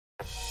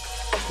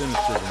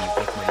Cynicism is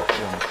definitely a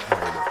form of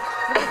cowardice.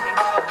 You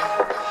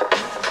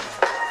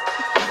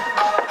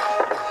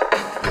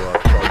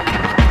are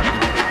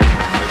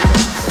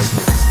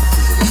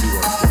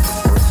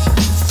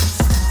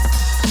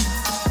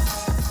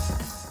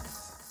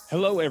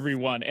Hello,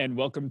 everyone, and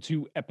welcome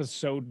to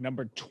episode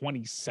number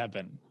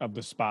 27 of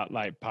the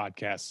Spotlight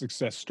Podcast,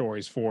 Success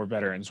Stories for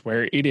Veterans,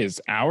 where it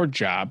is our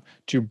job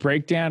to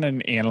break down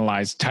and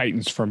analyze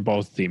titans from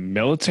both the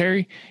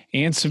military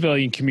and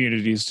civilian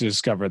communities to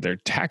discover their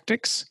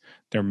tactics,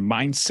 their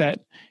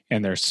mindset,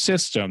 and their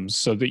systems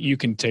so that you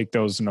can take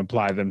those and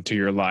apply them to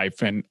your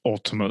life and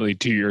ultimately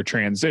to your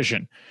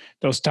transition.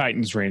 Those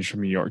titans range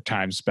from New York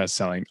Times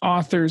bestselling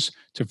authors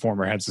to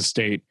former heads of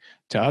state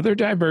to other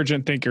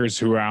divergent thinkers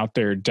who are out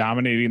there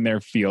dominating their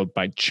field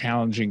by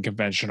challenging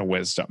conventional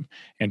wisdom.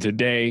 And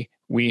today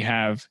we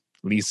have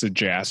Lisa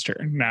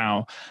Jaster.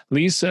 Now,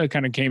 Lisa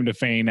kind of came to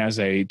fame as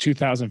a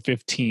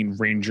 2015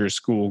 Ranger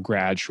School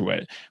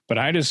graduate, but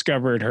I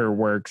discovered her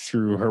work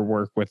through her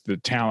work with the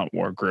Talent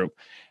War Group.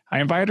 I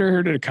invited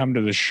her to come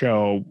to the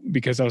show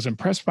because I was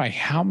impressed by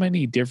how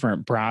many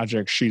different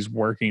projects she's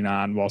working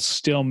on while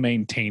still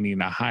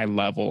maintaining a high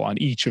level on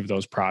each of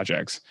those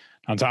projects.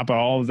 On top of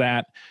all of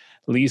that,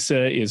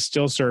 Lisa is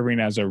still serving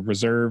as a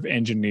reserve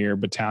engineer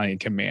battalion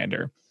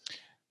commander.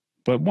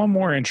 But one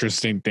more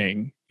interesting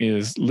thing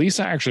is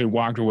Lisa actually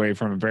walked away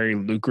from a very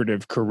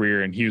lucrative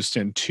career in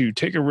Houston to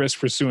take a risk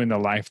pursuing the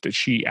life that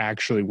she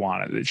actually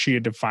wanted, that she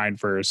had defined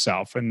for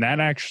herself. And that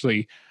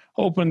actually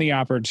opened the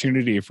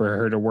opportunity for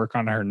her to work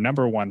on her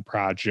number one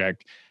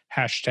project,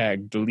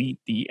 hashtag delete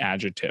the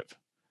adjective.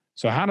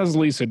 So how does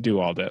Lisa do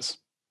all this?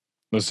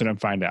 Listen and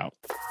find out.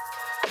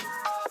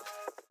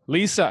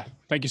 Lisa,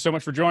 thank you so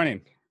much for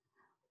joining.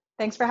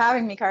 Thanks for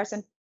having me,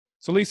 Carson.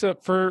 So Lisa,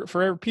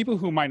 for people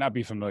who might not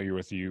be familiar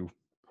with you,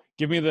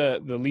 give me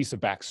the Lisa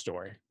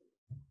backstory.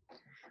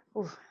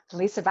 Ooh, the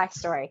Lisa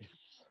backstory.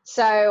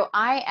 So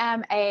I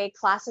am a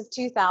class of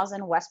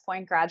 2000 West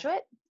Point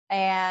graduate,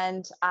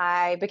 and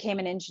I became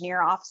an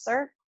engineer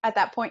officer at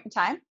that point in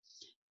time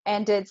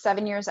and did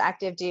 7 years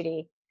active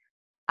duty.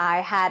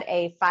 I had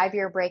a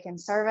 5-year break in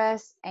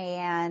service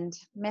and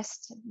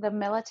missed the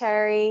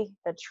military,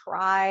 the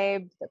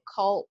tribe, the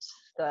cult,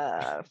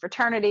 the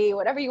fraternity,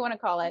 whatever you want to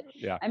call it.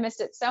 Yeah. I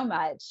missed it so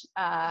much.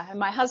 And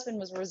my husband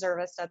was a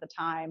reservist at the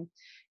time,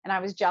 and I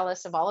was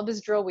jealous of all of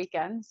his drill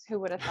weekends. Who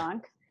would have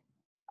thunk?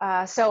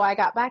 So I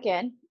got back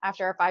in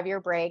after a 5-year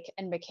break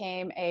and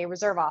became a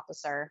reserve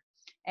officer.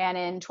 And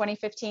in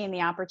 2015,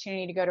 the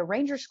opportunity to go to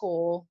Ranger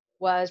School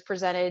was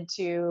presented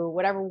to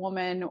whatever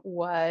woman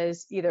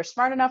was either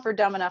smart enough or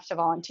dumb enough to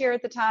volunteer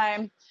at the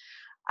time.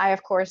 I,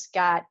 of course,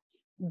 got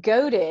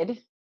goaded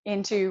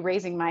into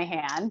raising my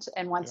hand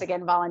and once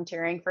again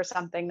volunteering for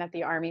something that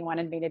the Army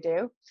wanted me to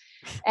do.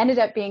 Ended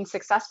up being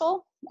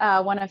successful.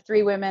 One of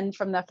 3 women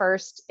from the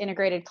first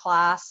integrated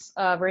class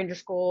of Ranger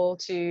School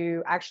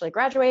to actually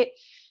graduate.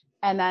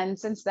 And then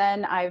since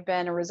then, I've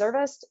been a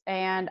reservist,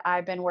 and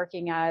I've been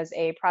working as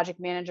a project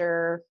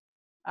manager,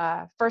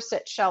 first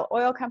at Shell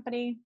Oil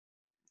Company,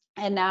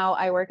 and now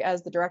I work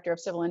as the director of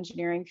civil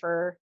engineering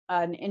for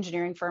an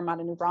engineering firm out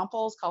of New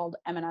Braunfels called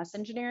M&S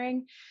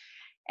Engineering.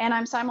 And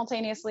I'm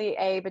simultaneously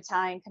a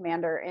battalion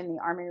commander in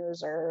the Army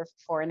Reserve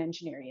for an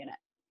engineer unit.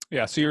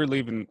 Yeah, so you're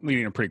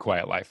leading a pretty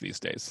quiet life these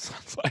days.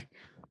 Sounds like.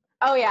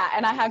 Oh yeah,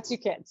 and I have 2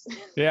 kids.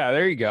 Yeah,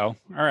 there you go.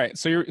 All right,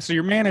 so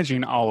you're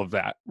managing all of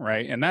that,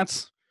 right? And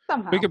that's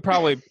Somehow. We could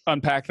probably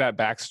unpack that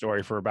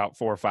backstory for about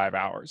 4 or 5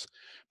 hours.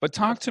 But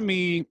talk to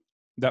me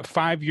that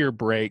 5-year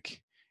break,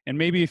 and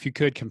maybe if you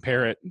could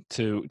compare it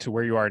to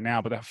where you are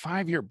now. But that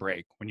 5-year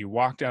break when you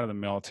walked out of the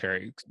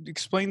military,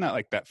 explain that,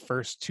 like that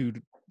first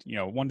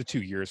 1 to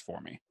 2 years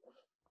for me.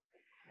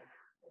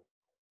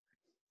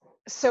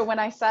 So when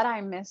I said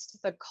I missed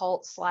the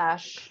cult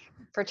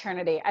 /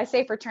 fraternity, I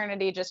say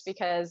fraternity just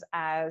because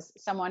as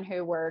someone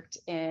who worked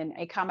in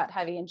a combat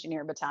heavy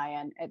engineer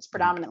battalion, it's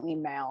predominantly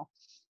male.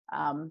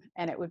 And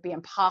it would be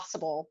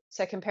impossible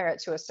to compare it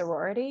to a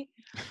sorority,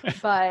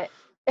 but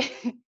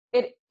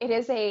it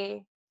is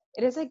a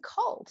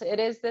cult. It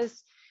is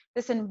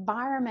this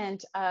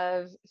environment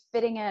of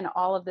fitting in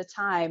all of the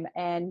time.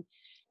 And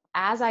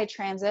as I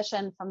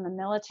transitioned from the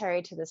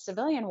military to the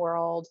civilian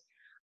world,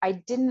 I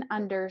didn't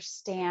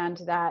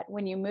understand that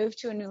when you move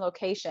to a new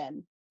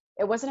location,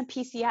 it wasn't a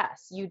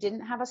PCS. You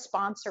didn't have a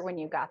sponsor when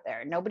you got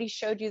there. Nobody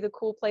showed you the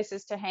cool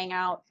places to hang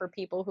out for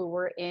people who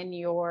were in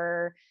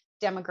your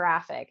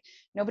demographic.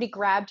 Nobody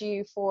grabbed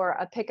you for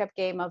a pickup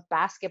game of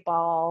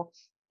basketball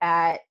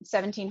at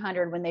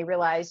 1700 when they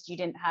realized you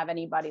didn't have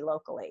anybody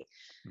locally.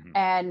 Mm-hmm.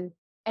 And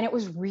it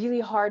was really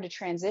hard to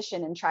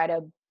transition and try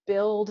to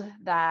build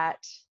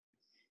that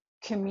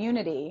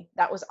community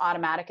that was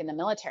automatic in the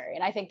military.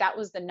 And I think that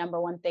was the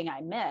number one thing I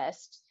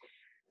missed.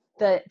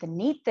 The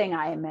neat thing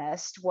I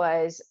missed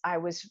was I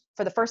was,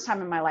 for the first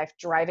time in my life,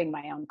 driving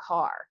my own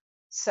car.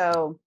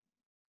 So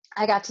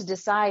I got to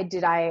decide,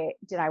 did I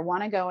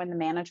want to go in the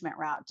management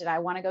route? Did I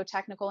want to go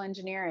technical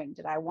engineering?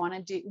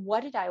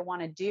 What did I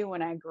want to do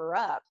when I grew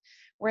up?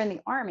 Where in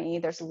the Army,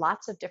 there's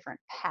lots of different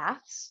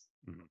paths.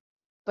 Mm-hmm.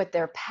 but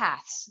they're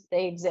paths.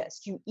 They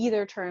exist. You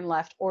either turn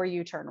left or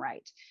you turn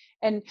right.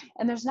 And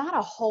there's not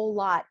a whole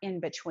lot in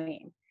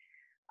between.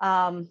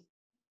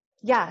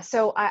 Yeah,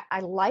 so I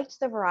liked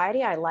the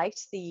variety. I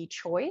liked the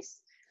choice,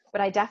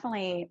 but I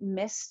definitely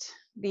missed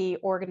the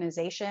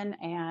organization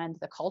and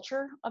the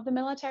culture of the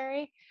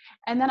military.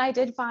 And then I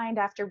did find,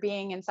 after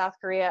being in South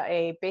Korea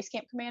a base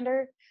camp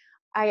commander,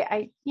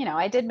 I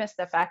did miss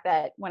the fact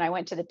that when I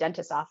went to the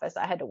dentist's office,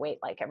 I had to wait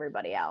like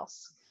everybody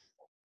else.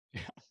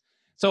 Yeah.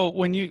 So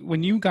when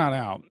you got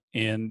out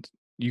and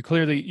you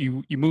clearly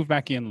you moved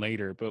back in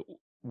later, but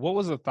what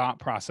was the thought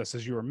process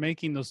as you were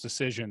making those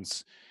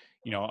decisions?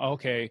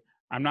 Okay,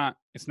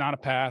 it's not a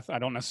path. I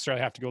don't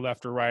necessarily have to go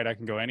left or right. I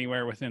can go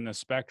anywhere within the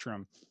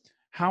spectrum.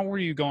 How were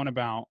you going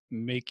about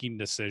making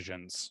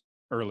decisions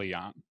early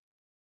on?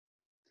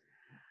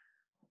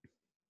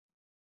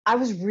 I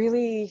was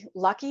really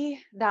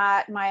lucky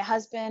that my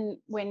husband,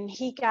 when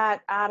he got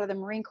out of the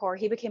Marine Corps,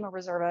 he became a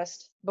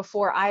reservist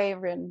before I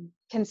even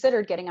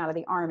considered getting out of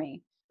the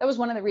Army. That was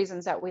one of the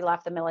reasons that we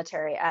left the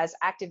military. As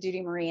active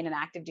duty Marine and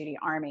active duty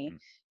Army,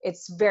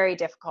 it's very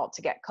difficult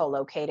to get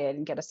co-located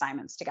and get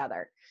assignments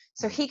together.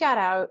 So he got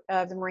out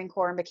of the Marine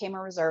Corps and became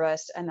a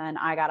reservist, and then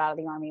I got out of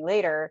the Army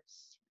later.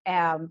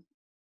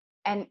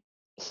 And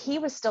he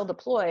was still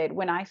deployed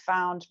when I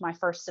found my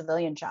first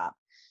civilian job.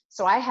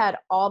 So I had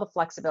all the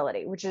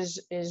flexibility, which is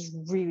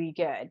really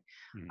good.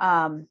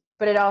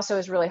 But it also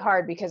is really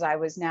hard because I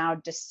was now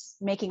just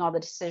making all the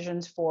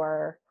decisions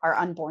for our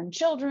unborn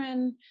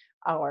children,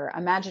 our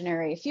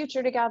imaginary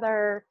future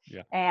together.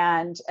 Yeah.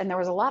 And there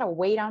was a lot of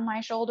weight on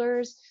my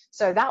shoulders.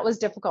 So that was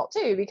difficult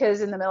too,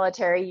 because in the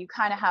military, you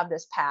kind of have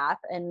this path.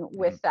 And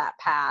with that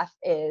path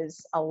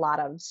is a lot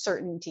of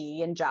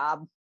certainty and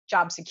job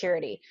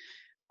security.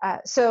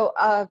 So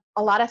a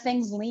lot of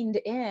things leaned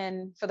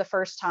in for the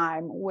first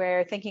time,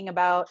 where thinking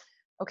about,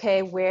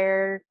 okay,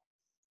 where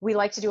we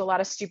like to do a lot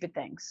of stupid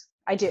things.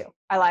 I do.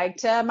 I like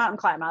to mountain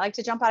climb. I like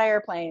to jump out of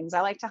airplanes.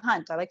 I like to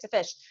hunt. I like to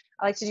fish.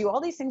 I like to do all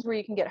these things where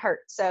you can get hurt.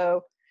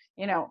 So,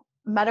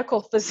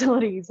 medical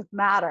facilities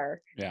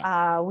matter.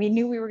 Yeah. We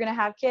knew we were going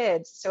to have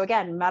kids. So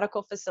again,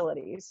 medical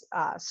facilities,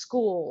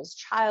 schools,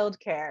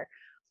 childcare,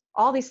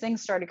 all these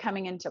things started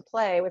coming into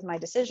play with my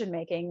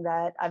decision-making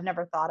that I've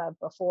never thought of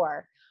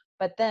before.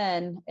 But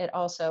then it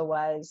also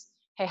was,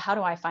 hey, how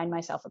do I find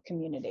myself a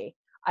community?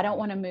 I don't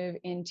want to move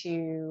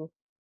into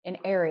an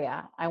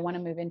area. I want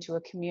to move into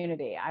a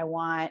community. I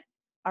want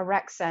a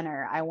rec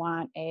center. I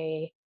want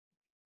a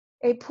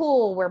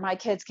pool where my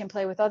kids can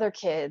play with other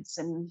kids.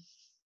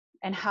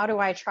 And how do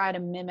I try to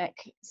mimic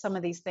some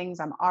of these things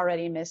I'm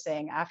already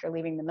missing after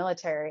leaving the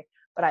military,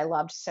 but I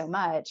loved so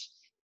much,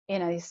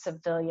 in a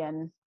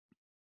civilian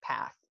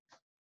path?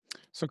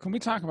 So can we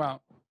talk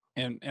about,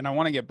 and I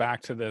want to get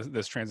back to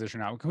this transition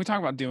now. Can we talk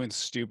about doing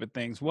stupid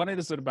things? What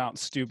is it about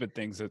stupid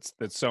things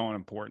that's so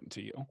important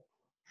to you?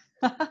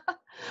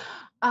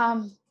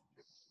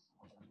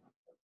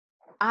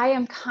 I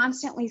am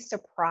constantly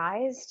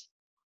surprised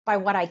by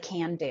what I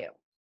can do.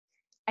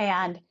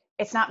 And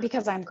it's not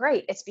because I'm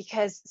great. It's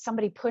because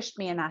somebody pushed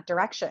me in that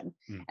direction.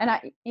 And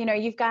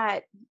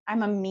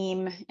I'm a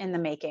meme in the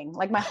making.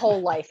 Like, my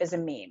whole life is a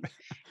meme.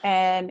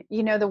 And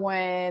the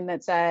one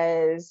that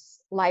says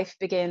life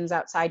begins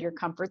outside your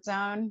comfort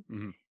zone.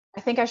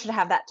 I think I should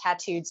have that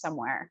tattooed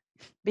somewhere,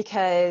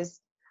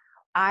 because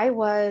I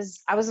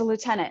was a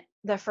lieutenant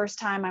the first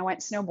time I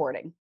went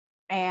snowboarding,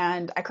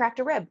 and I cracked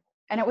a rib,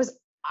 and it was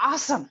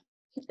awesome.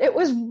 It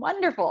was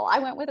wonderful. I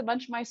went with a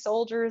bunch of my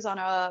soldiers on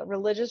a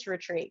religious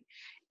retreat.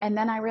 And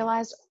then I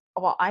realized,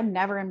 well, I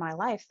never in my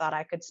life thought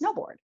I could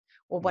snowboard.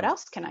 Well, what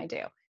else can I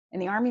do?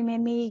 And the Army made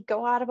me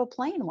go out of a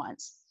plane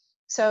once.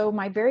 So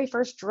my very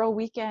first drill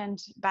weekend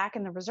back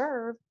in the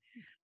reserve,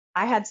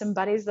 I had some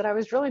buddies that I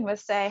was drilling with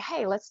say,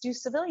 hey, let's do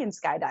civilian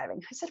skydiving.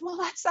 I said, well,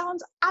 that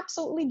sounds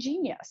absolutely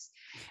genius.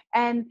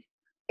 And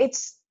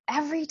it's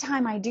every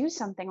time I do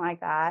something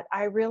like that,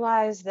 I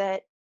realize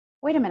that,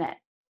 wait a minute,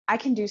 I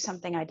can do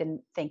something I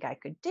didn't think I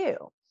could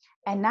do.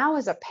 And now,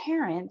 as a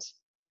parent,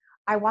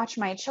 I watch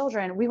my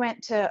children. We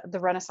went to the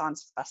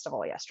Renaissance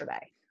Festival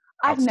yesterday.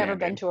 I've never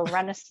been to a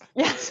Renaissance.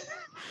 Yes,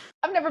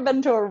 I've never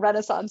been to a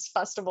Renaissance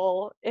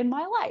Festival in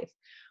my life.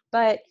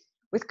 But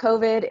with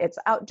COVID, it's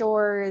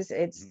outdoors.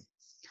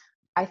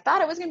 I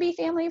thought it was going to be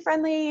family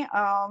friendly.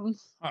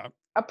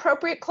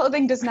 Appropriate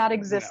clothing does not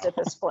exist at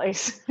this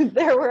place.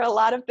 There were a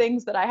lot of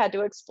things that I had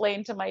to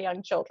explain to my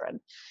young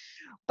children.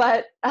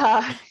 But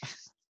I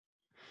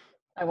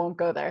won't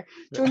go there.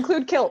 To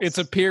include kilts. It's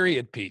a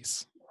period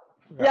piece.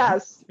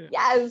 Yes.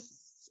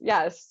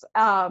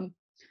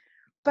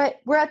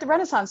 But we're at the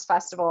Renaissance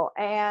Festival,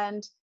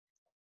 and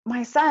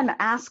my son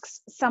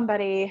asks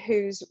somebody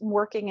who's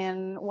working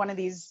in one of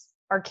these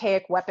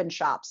archaic weapon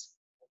shops,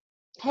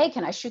 hey,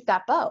 can I shoot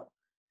that bow?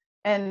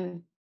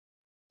 And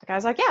the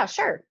guy's like, yeah,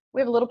 sure.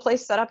 We have a little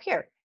place set up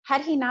here.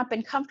 Had he not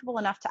been comfortable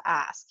enough to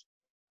ask,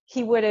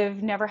 he would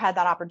have never had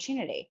that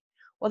opportunity.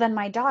 Well, then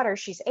my daughter,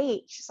 she's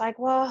 8. She's like,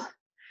 well,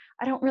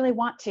 I don't really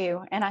want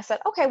to. And I said,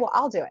 okay, well,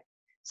 I'll do it.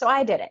 So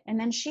I did it. And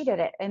then she did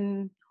it.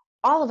 And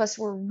all of us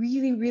were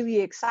really, really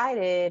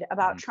excited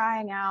about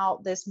trying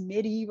out this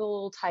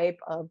medieval type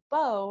of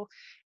bow.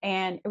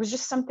 And it was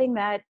just something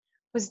that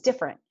was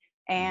different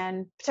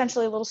and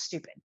potentially a little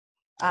stupid.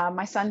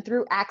 My son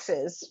threw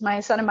axes. My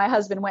son and my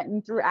husband went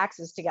and threw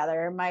axes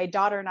together. My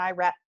daughter and I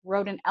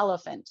rode an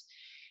elephant.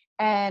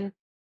 And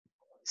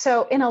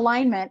so in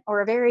alignment,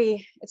 or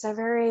it's a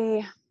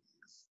very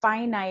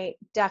finite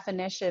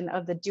definition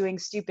of the doing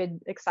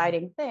stupid,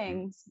 exciting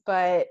things,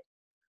 but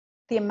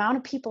the amount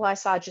of people I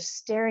saw just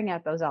staring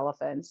at those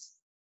elephants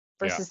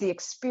versus the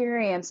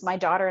experience my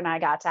daughter and I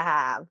got to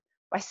have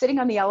by sitting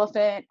on the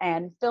elephant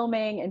and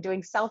filming and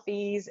doing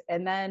selfies.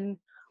 And then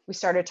we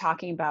started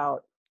talking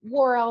about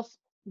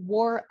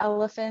war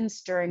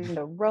elephants during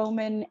the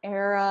Roman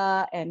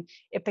era. And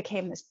it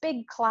became this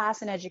big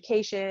class in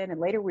education. And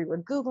later we were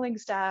Googling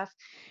stuff.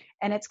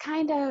 And it's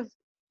kind of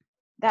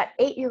that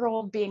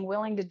 8-year-old being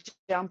willing to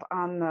jump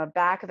on the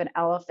back of an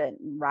elephant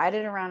and ride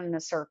it around in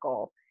a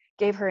circle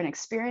gave her an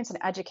experience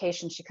and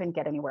education she couldn't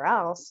get anywhere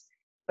else.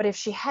 But if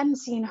she hadn't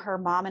seen her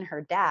mom and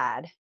her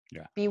dad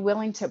be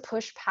willing to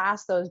push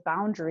past those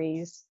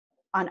boundaries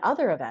on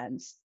other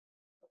events,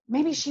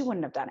 maybe she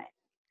wouldn't have done it.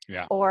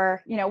 Yeah.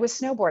 Or, with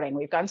snowboarding,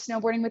 we've gone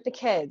snowboarding with the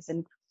kids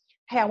and,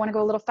 hey, I want to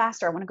go a little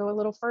faster. I want to go a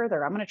little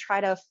further. I'm going to try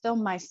to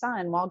film my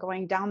son while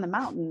going down the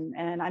mountain.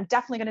 And I'm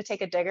definitely going to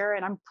take a digger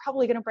and I'm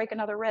probably going to break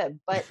another rib.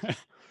 But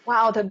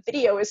wow, the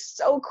video is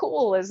so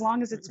cool as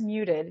long as it's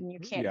muted and you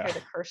can't hear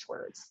the curse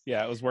words.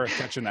 Yeah, it was worth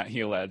catching that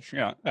heel edge.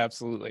 Yeah,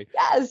 absolutely.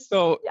 Yes.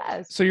 So,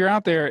 yes. So you're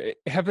out there.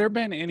 Have there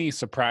been any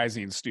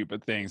surprising,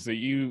 stupid things that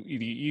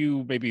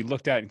you maybe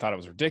looked at and thought it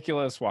was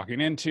ridiculous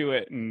walking into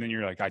it, and then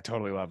you're like, I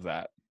totally love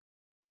that?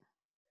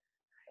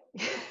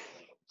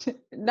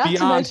 Not beyond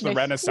to mention the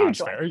Renaissance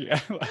fair,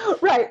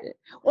 right.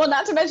 Well,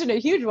 not to mention a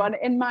huge one.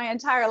 In my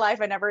entire life,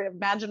 I never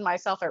imagined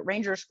myself at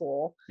Ranger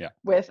School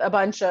with a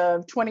bunch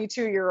of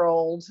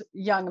 22-year-old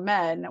young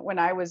men when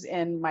I was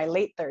in my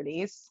late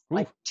 30s,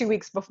 like 2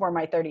 weeks before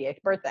my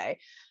 38th birthday.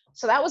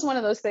 So that was one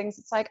of those things.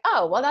 It's like,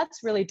 oh, well,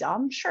 that's really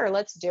dumb. Sure,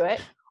 let's do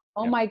it.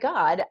 Oh my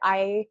God,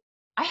 I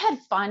had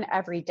fun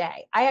every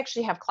day. I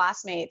actually have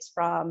classmates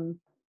from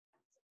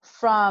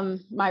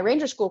my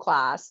Ranger School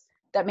class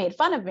that made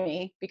fun of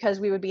me because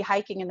we would be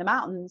hiking in the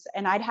mountains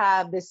and I'd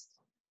have this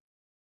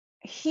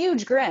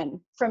huge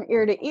grin from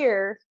ear to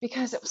ear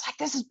because it was like,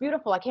 this is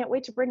beautiful. I can't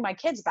wait to bring my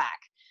kids back.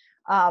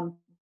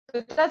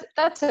 But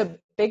that's a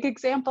big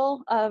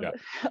example of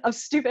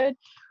stupid.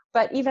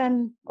 But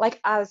even like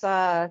as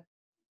a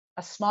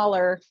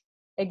smaller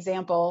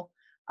example,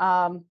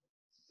 2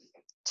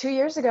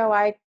 years ago,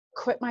 I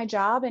quit my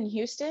job in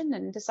Houston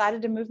and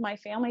decided to move my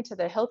family to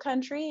the hill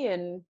country.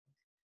 And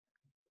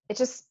it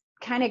just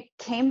kind of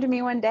came to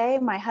me one day.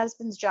 My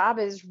husband's job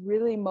is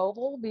really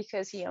mobile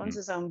because he owns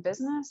his own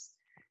business.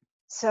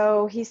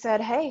 So he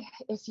said, hey,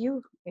 if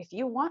you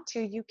want to,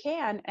 you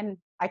can. And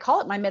I call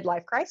it my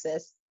midlife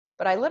crisis,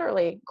 but I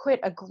literally quit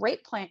a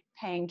great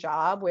paying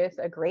job with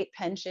a great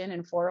pension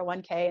and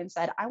 401k and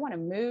said, I want to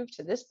move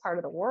to this part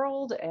of the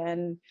world.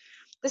 And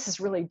this is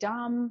really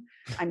dumb.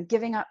 I'm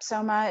giving up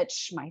so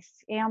much. My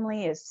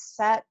family is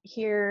set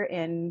here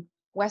in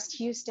West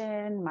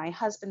Houston. My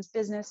husband's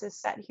business is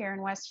set here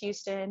in West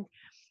Houston.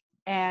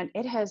 And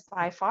it has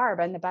by far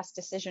been the best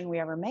decision we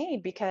ever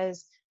made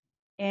because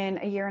in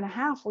a year and a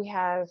half, we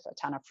have a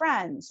ton of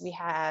friends. We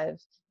have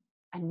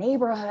a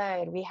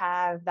neighborhood. We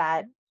have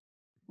that,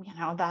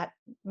 that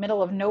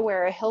middle of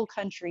nowhere, hill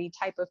country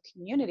type of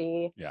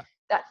community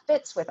that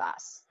fits with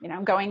us.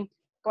 Going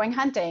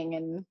hunting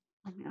and,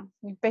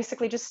 we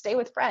basically just stay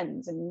with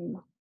friends and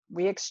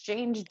we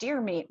exchange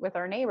deer meat with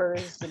our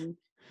neighbors and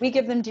we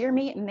give them deer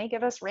meat and they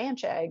give us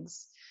ranch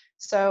eggs.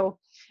 So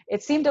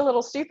it seemed a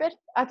little stupid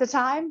at the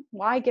time.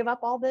 Why give up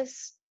all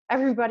this?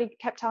 Everybody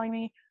kept telling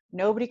me,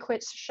 nobody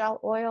quits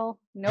Shell Oil.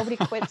 Nobody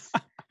quits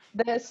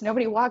this.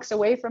 Nobody walks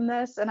away from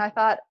this. And I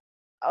thought,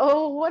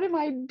 oh, what am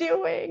I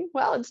doing?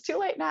 Well, it's too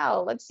late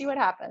now. Let's see what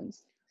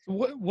happens.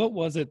 What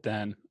was it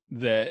then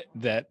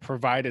that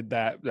provided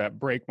that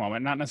break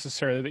moment? Not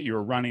necessarily that you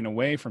were running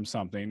away from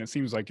something. It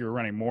seems like you were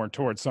running more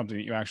towards something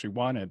that you actually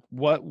wanted.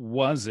 What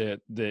was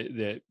it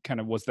that kind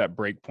of was that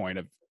break point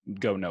of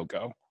go, no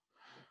go?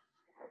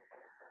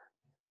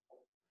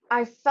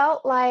 I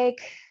felt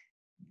like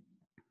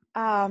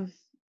I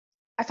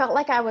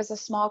was a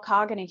small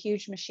cog in a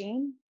huge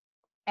machine.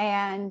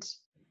 And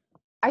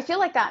I feel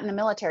like that in the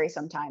military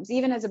sometimes,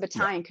 even as a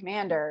battalion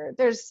commander,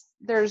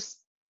 there's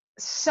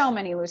so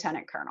many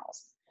lieutenant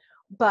colonels,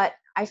 but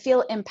I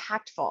feel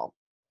impactful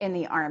in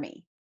the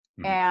Army.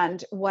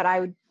 And what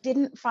I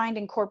didn't find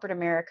in corporate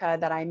America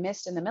that I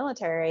missed in the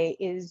military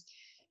is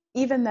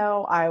even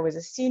though I was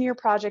a senior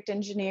project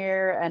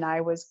engineer and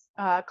I was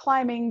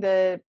climbing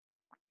the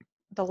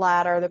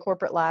ladder, the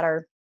corporate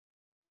ladder,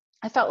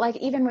 I felt like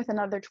even with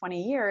another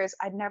 20 years,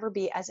 I'd never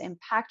be as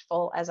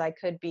impactful as I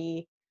could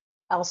be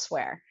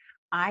elsewhere.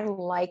 I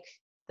like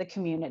the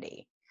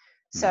community.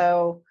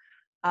 So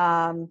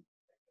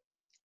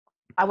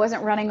I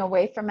wasn't running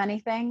away from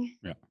anything,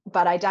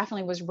 but I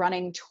definitely was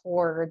running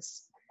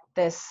towards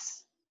the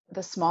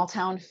small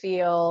town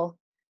feel,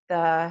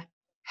 the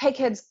hey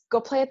kids,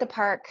 go play at the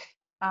park.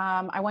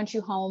 I want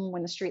you home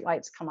when the street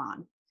lights come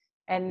on.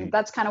 And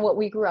that's kind of what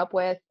we grew up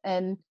with.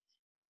 And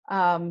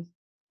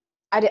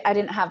I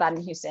didn't have that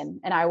in Houston,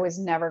 and I was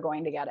never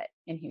going to get it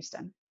in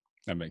Houston.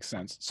 That makes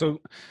sense. So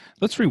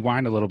let's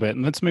rewind a little bit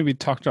and let's maybe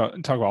talk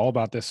all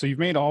about this. So you've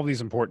made all these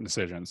important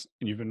decisions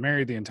and you've been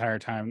married the entire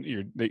time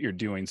that you're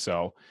doing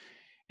so,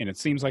 and it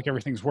seems like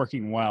everything's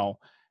working well.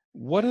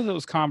 What do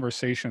those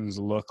conversations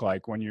look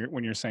like when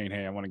you're saying,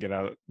 hey, I want to get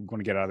out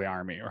of the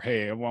Army, or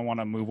hey, I want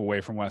to move away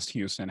from West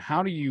Houston?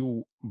 How do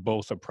you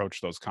both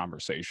approach those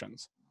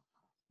conversations?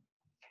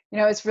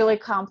 It's really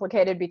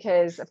complicated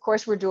because, of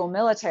course, we're dual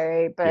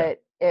military,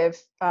 but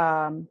if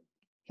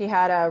he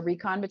had a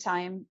recon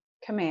battalion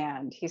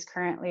command, he's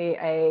currently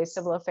a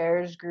civil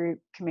affairs group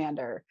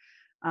commander.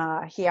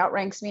 He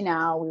outranks me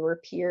now. We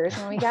were peers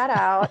when we got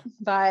out,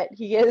 but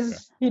he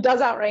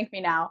does outrank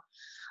me now.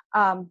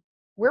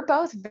 We're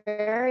both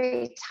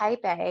very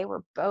type A.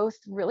 We're both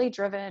really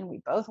driven.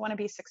 We both want to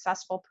be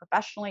successful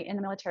professionally in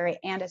the military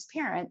and as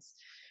parents.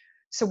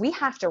 So we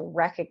have to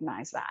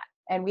recognize that.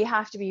 And we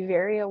have to be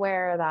very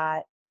aware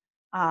that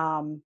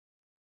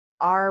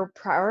our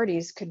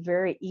priorities could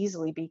very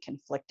easily be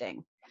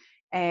conflicting.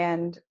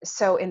 And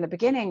so in the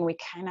beginning, we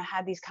kind of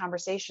had these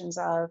conversations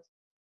of,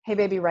 hey,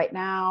 baby, right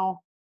now,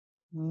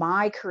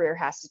 my career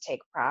has to take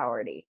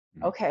priority.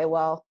 Okay,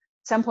 well,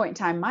 at some point in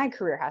time, my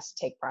career has to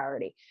take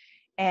priority.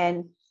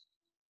 And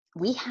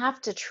we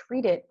have to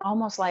treat it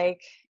almost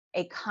like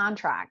a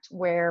contract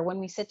where when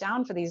we sit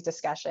down for these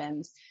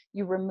discussions,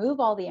 you remove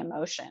all the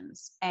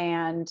emotions.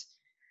 And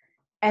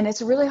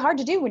it's really hard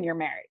to do when you're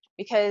married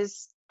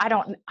because I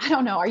don't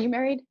know. Are you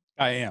married?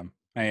 I am.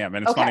 And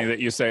it's funny that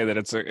you say that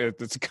it's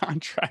a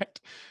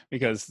contract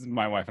because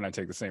my wife and I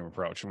take the same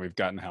approach and we've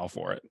gotten hell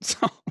for it.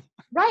 So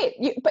right.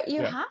 But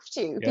you have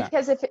to,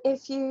 because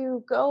if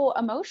you go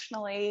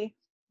emotionally,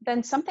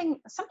 then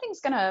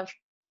something's going to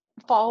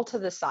fall to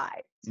the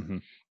side. Mm-hmm.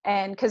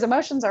 And because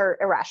emotions are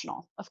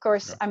irrational. Of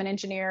course, I'm an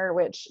engineer,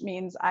 which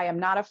means I am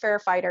not a fair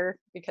fighter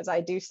because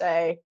I do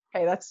say,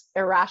 hey, that's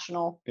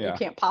irrational. You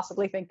can't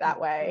possibly think that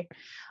way.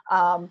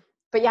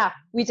 But yeah,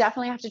 we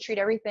definitely have to treat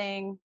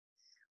everything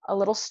a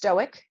little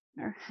stoic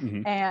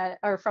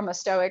or from a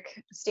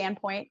stoic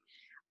standpoint.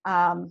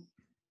 And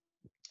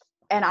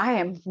I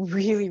am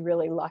really,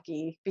 really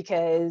lucky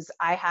because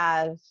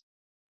I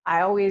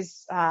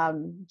always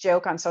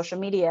joke on social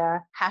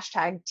media,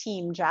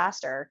 #Team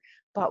Jaster,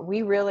 but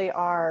we really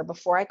are.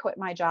 Before I quit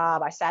my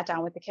job, I sat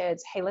down with the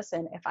kids. Hey,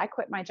 listen, if I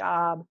quit my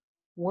job,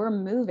 we're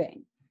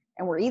moving,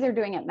 and we're either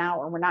doing it now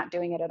or we're not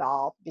doing it at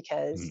all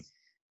because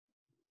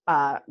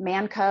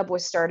Man Cub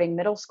was starting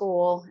middle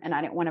school and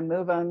I didn't want to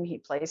move him. He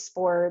plays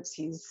sports.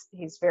 He's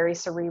very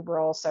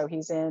cerebral. So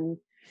he's in,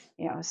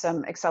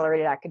 some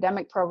accelerated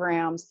academic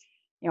programs.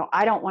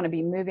 I don't want to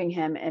be moving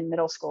him in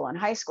middle school and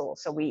high school.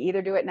 So we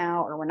either do it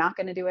now or we're not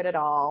going to do it at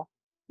all.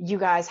 You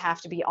guys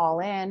have to be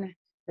all in.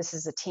 This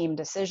is a team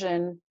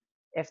decision.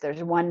 If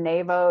there's one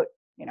nay vote,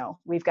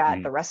 we've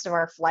got the rest of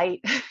our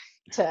flight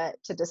to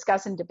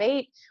discuss and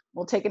debate.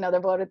 We'll take another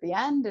vote at the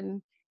end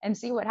and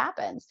see what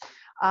happens.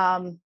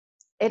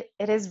 It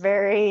is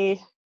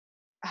very,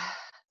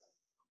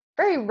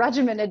 very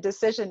regimented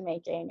decision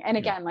making. And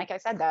again, like I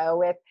said, though,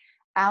 with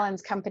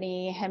Alan's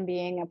company, him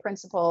being a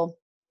principal,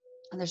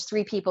 and there's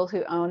 3 people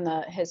who own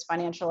his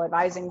financial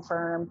advising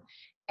firm,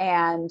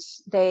 and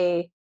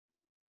they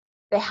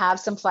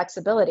have some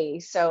flexibility.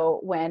 So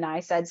when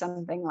I said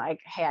something like,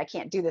 hey, I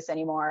can't do this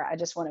anymore, I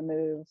just want to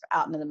move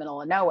out into the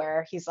middle of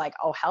nowhere, he's like,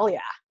 oh, hell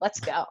yeah,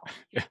 let's go.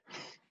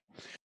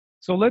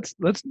 So let's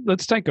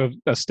take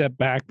a step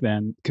back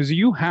then, because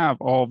you have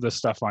all of this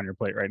stuff on your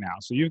plate right now.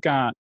 So you've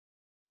got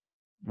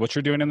what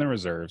you're doing in the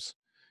reserves.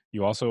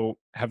 You also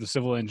have the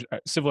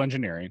civil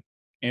engineering,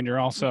 and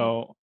you're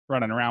also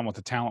running around with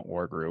the talent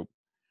war group.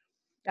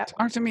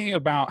 Talk to me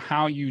about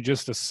how you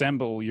just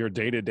assemble your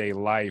day-to-day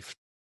life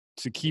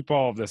to keep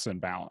all of this in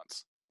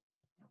balance.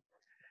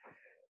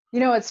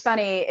 What's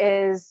funny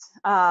is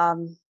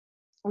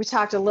we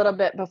talked a little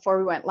bit before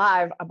we went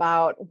live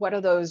about what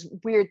are those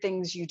weird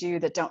things you do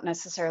that don't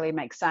necessarily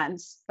make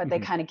sense, but they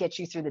kind of get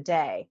you through the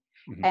day.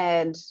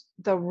 And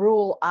the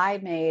rule I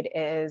made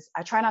is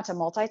I try not to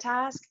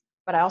multitask,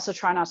 but I also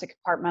try not to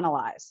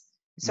compartmentalize.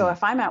 So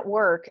if I'm at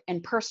work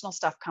and personal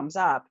stuff comes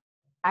up,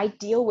 I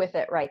deal with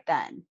it right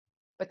then.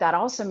 But that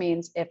also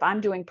means if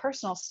I'm doing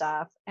personal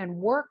stuff and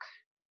work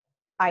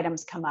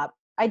items come up,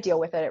 I deal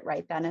with it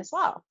right then as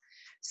well.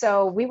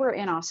 So we were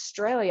in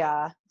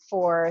Australia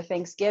for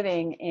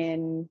Thanksgiving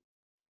in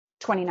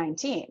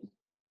 2019.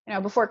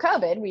 Before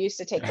COVID, we used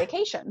to take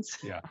vacations.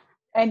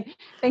 And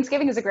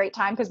Thanksgiving is a great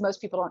time because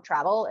most people don't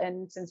travel.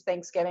 And since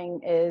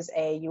Thanksgiving is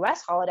a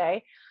US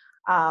holiday,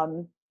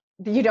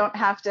 you don't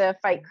have to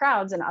fight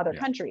crowds in other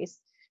countries.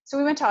 So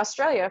we went to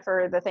Australia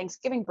for the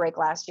Thanksgiving break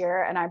last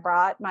year, and I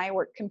brought my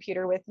work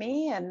computer with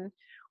me. And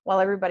while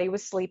everybody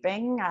was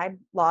sleeping, I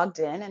logged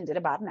in and did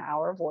about an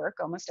hour of work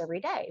almost every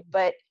day.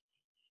 But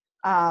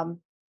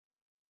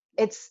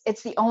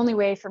it's the only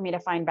way for me to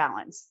find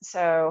balance.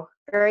 So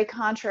very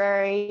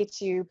contrary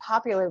to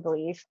popular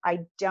belief, I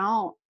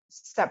don't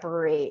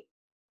separate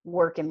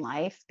work and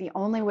life. The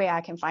only way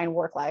I can find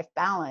work-life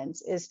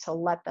balance is to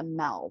let them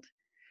meld.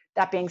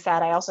 That being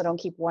said, I also don't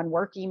keep one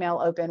work email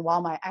open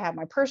while I have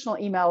my personal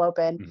email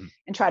open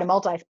and try to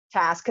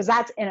multitask, because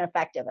that's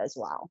ineffective as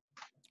well.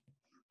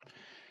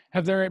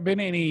 Have there been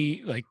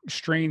any like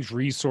strange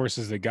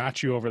resources that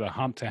got you over the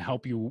hump to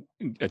help you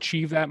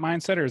achieve that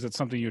mindset, or is it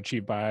something you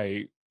achieve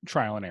by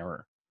trial and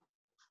error?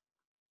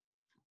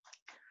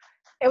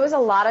 It was a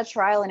lot of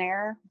trial and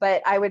error,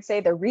 but I would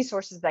say the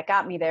resources that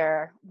got me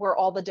there were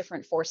all the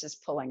different forces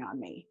pulling on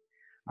me.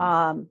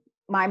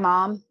 My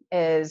mom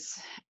is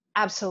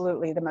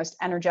absolutely the most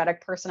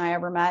energetic person I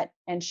ever met,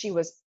 and she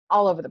was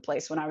all over the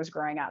place when I was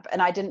growing up,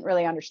 and I didn't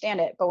really understand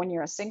it. But when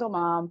you're a single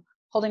mom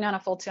holding down a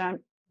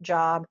full-time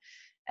job,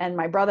 and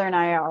my brother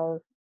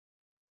and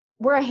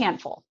we're a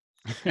handful,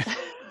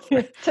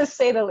 to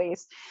say the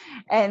least.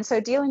 And so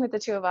dealing with the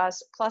two of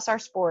us, plus our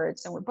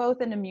sports, and we're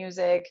both into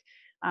music.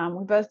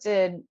 We both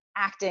did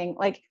acting.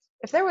 Like,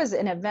 if there was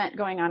an event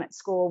going on at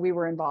school, we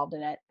were involved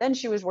in it. Then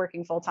she was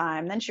working full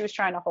time. Then she was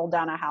trying to hold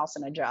down a house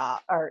and a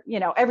job, or,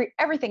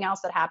 everything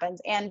else that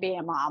happens, and being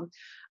a mom.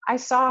 I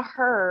saw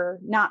her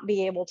not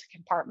be able to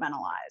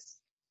compartmentalize.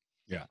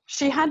 Yeah.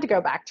 She had to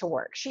go back to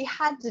work. She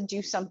had to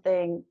do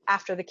something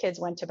after the kids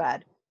went to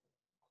bed.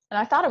 And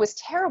I thought it was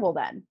terrible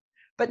then.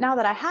 But now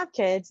that I have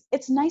kids,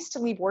 it's nice to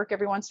leave work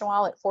every once in a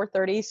while at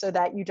 4:30 so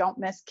that you don't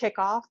miss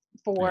kickoff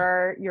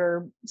for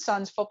your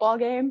son's football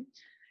game.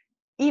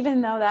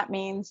 Even though that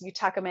means you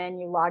tuck them in,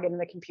 you log into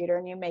the computer,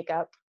 and you make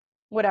up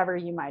whatever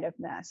you might have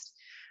missed.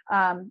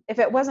 If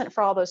it wasn't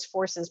for all those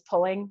forces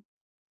pulling,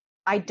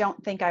 I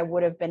don't think I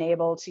would have been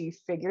able to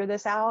figure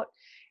this out.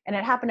 And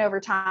it happened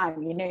over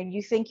time.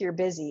 You think you're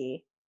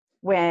busy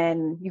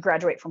when you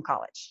graduate from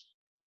college.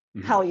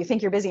 Hell, you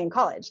think you're busy in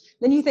college.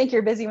 Then you think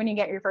you're busy when you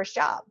get your first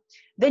job.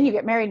 Then you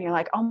get married and you're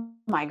like, oh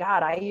my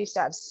God, I used to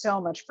have so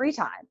much free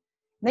time.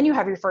 And then you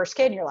have your first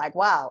kid and you're like,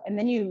 wow. And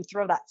then you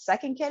throw that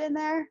second kid in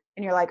there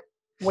and you're like,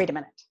 wait a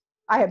minute.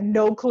 I have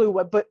no clue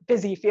what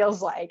busy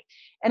feels like.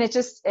 And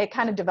it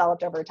kind of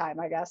developed over time,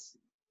 I guess.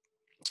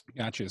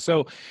 Gotcha.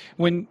 So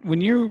when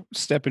you're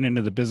stepping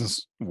into the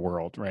business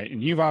world, right,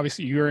 and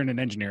you're in an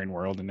engineering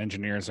world, and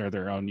engineers are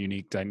their own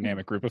unique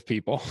dynamic group of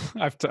people.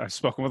 I've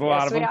spoken with a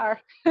lot of them. Yes,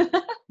 we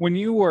are. When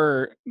you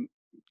were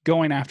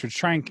going after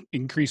trying to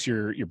increase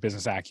your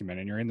business acumen,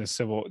 and you're in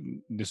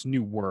this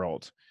new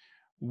world,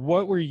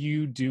 what were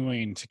you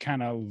doing to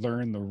kind of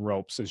learn the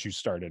ropes as you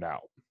started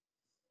out?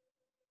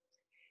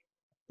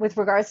 With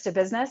regards to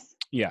business?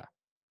 Yeah.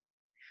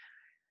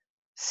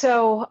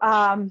 So,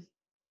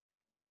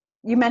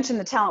 you mentioned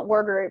the talent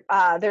war group.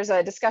 There's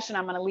a discussion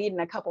I'm going to lead in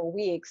a couple of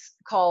weeks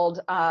called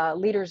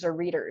Leaders or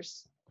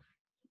Readers.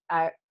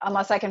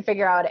 Unless I can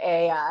figure out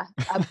a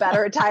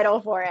better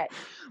title for it.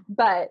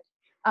 But,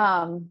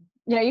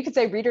 you could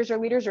say readers or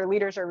leaders, or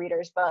leaders or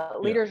readers,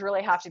 but leaders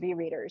really have to be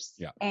readers.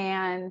 Yeah.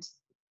 And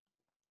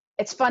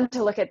it's fun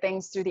to look at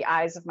things through the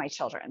eyes of my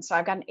children. So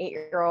I've got an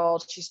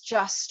 8-year-old. She's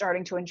just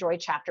starting to enjoy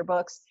chapter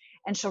books.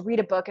 And she'll read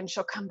a book and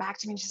she'll come back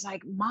to me and she's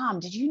like, Mom,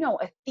 did you know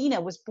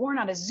Athena was born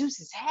out of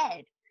Zeus's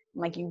head?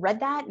 I'm like, you read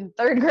that in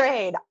 3rd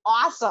grade?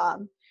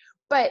 Awesome.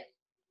 But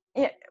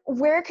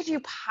where could you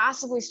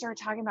possibly start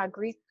talking about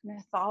Greek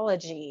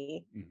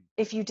mythology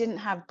if you didn't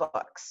have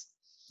books?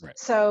 Right.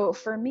 So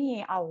for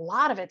me, a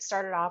lot of it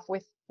started off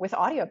with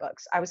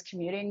audiobooks. I was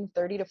commuting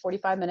 30 to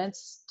 45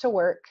 minutes to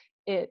work.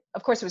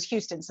 Of course, it was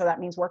Houston, so that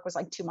means work was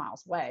like 2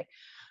 miles away.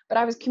 But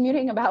I was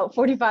commuting about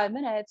 45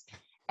 minutes,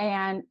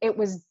 and it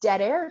was dead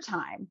air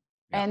time.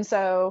 Yeah. And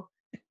so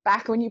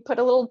back when you put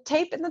a little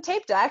tape in the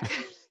tape deck,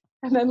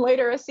 and then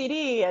later a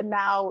CD, and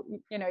now,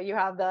 you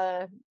have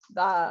the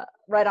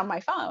right on my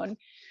phone,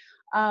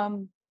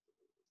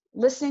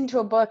 listening to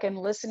a book and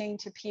listening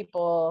to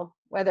people,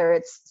 whether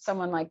it's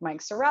someone like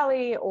Mike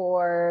Sorelli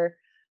or,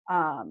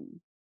 a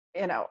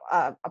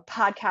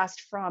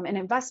podcast from an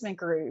investment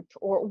group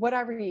or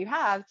whatever you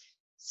have,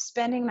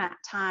 spending that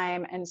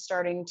time and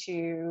starting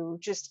to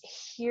just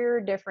hear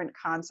different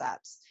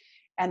concepts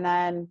and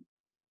then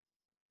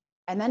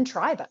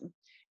try them.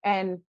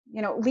 And,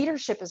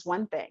 leadership is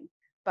one thing.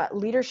 But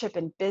leadership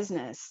in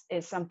business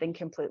is something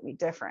completely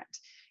different,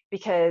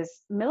 because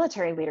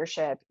military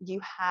leadership, you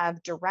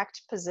have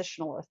direct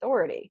positional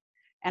authority.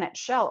 And at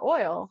Shell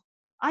Oil,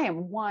 I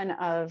am one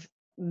of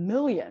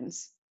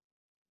millions.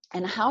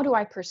 And how do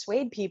I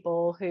persuade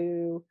people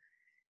who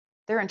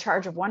they're in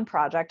charge of one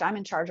project, I'm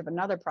in charge of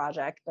another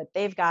project, but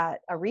they've got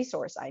a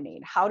resource I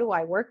need? How do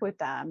I work with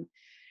them?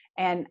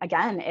 And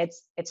again,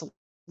 it's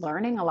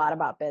learning a lot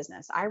about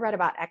business. I read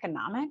about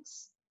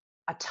economics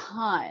a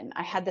ton.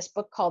 I had this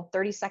book called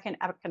 30-Second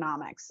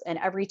Economics, and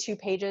every 2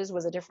 pages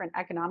was a different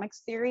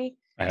economics theory,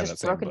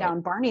 just broken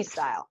down Barney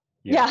style.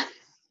 Yeah.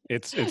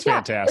 It's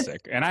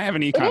fantastic. And I have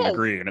an econ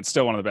degree, and it's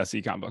still one of the best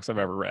econ books I've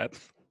ever read.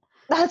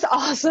 That's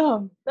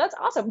awesome.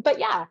 But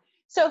yeah,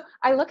 so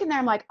I look in there,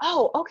 I'm like,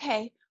 oh,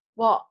 okay,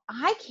 well,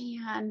 I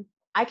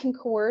can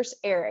coerce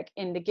Eric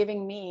into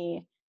giving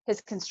me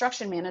his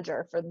construction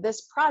manager for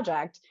this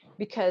project,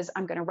 because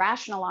I'm going to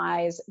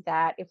rationalize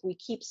that if we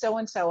keep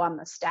so-and-so on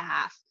the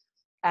staff,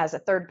 as a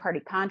third party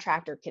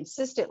contractor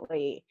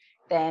consistently,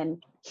 then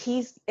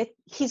he's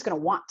going to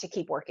want to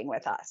keep working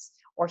with us,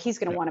 or he's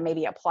going to want to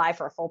maybe apply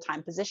for a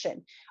full-time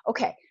position.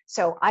 Okay,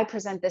 so I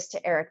present this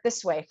to Eric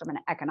this way from an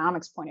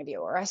economics point of view,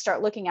 or I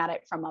start looking at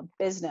it from a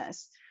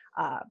business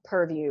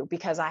purview,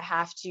 because I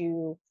have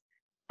to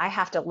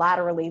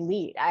laterally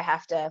lead. I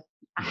have to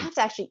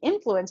actually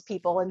influence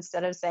people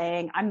instead of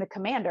saying, I'm the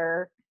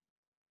commander,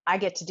 I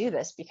get to do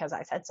this because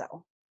I said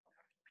so.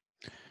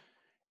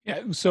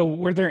 Yeah. So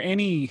were there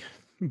any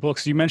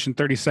books, you mentioned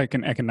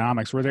 30-second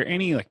economics, were there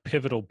any like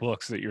pivotal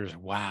books that you're just,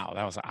 wow,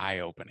 that was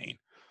eye-opening?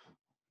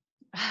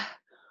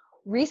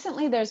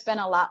 Recently, there's been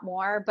a lot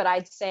more, but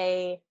I'd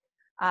say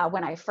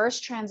when I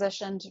first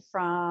transitioned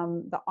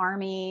from the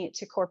Army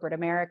to corporate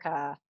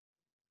America,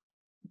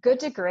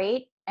 Good to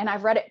Great, and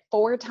I've read it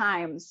 4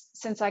 times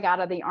since I got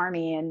out of the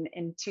Army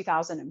in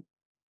 2000,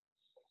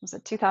 was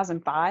it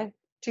 2005?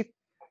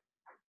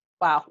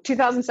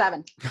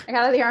 2007. I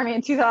got out of the Army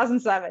in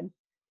 2007.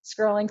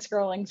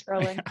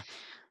 Scrolling.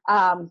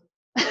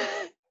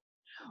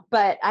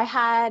 But I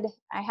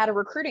had a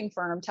recruiting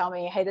firm tell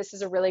me, hey, this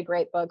is a really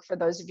great book for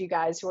those of you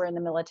guys who are in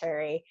the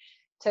military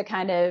to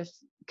kind of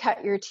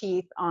cut your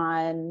teeth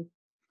on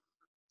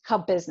how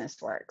business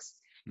works.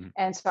 Mm.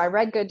 And so I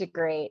read Good to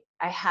Great.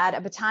 I had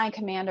a battalion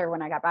commander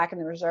when I got back in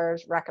the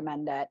reserves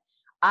recommend it.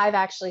 I've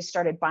actually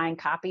started buying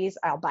copies.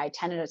 I'll buy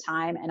 10 at a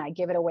time, and I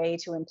give it away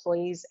to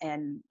employees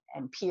and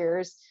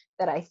peers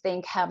that I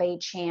think have a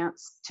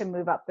chance to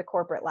move up the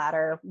corporate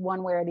ladder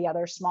one way or the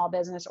other, small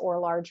business or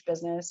large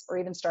business, or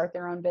even start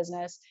their own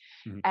business.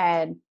 Mm-hmm.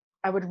 And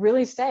I would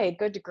really say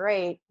Good to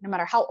Great, no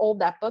matter how old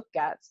that book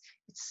gets,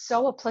 it's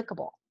so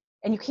applicable.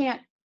 And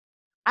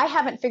I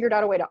haven't figured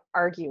out a way to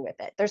argue with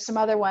it. There's some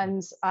other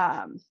ones.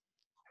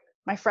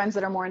 My friends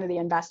that are more into the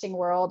investing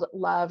world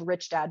love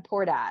Rich Dad,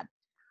 Poor Dad.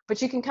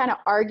 But you can kind of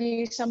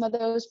argue some of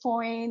those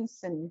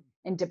points and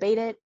debate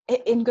it.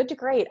 In Good to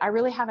Great, I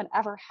really haven't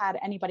ever had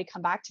anybody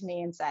come back to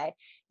me and say,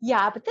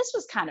 yeah, but this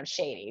was kind of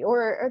shady,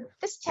 or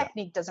this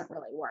technique doesn't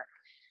really work.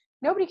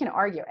 Nobody can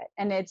argue it.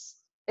 And it's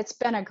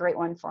been a great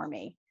one for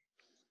me.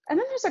 And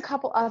then there's a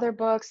couple other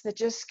books that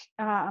just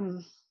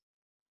help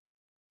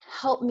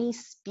me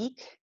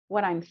speak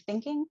what I'm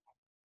thinking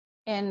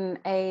in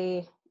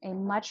a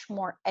much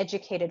more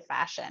educated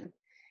fashion.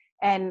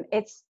 And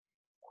it's,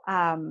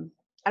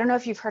 I don't know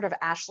if you've heard of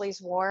Ashley's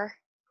War.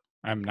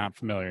 I'm not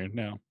familiar,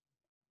 no.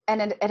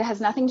 And it has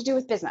nothing to do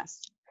with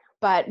business.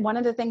 But one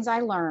of the things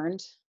I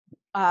learned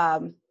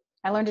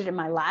it in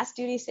my last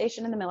duty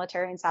station in the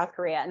military in South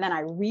Korea, and then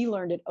I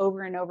relearned it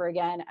over and over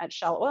again at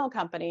Shell Oil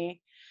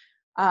Company,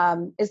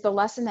 is the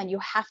lesson that you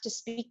have to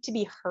speak to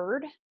be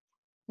heard,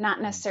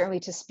 not necessarily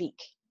to speak.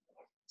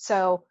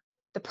 So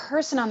the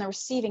person on the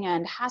receiving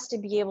end has to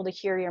be able to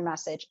hear your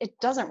message. It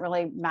doesn't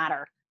really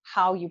matter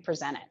how you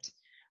present it.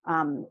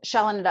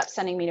 Shell ended up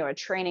sending me to a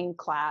training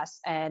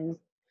class, and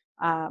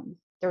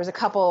there was a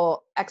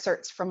couple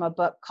excerpts from a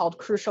book called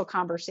Crucial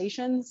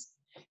Conversations.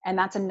 And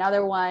that's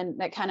another one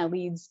that kind of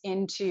leads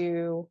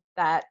into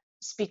that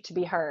speak to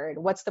be heard.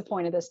 What's the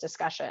point of this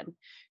discussion?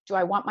 Do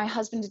I want my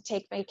husband to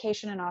take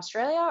vacation in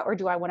Australia, or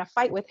do I want to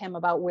fight with him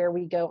about where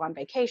we go on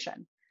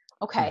vacation?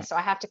 Okay, so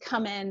I have to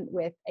come in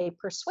with a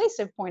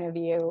persuasive point of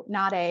view,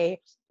 not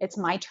it's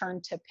my turn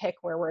to pick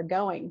where we're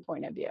going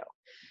point of view.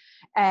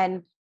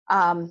 And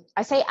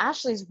I say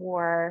Ashley's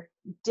War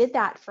did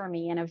that for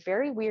me in a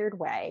very weird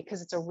way,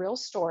 because it's a real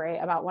story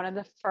about one of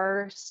the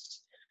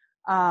first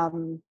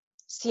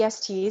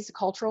CSTs,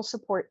 cultural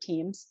support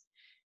teams,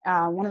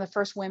 one of the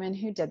first women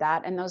who did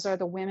that. And those are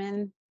the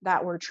women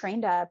that were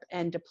trained up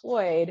and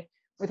deployed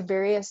with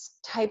various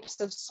types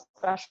of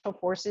special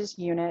forces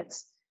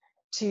units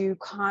to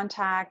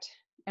contact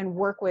and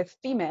work with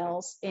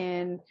females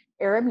in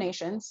Arab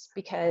nations,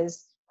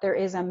 because there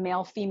is a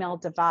male-female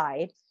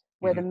divide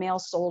where the male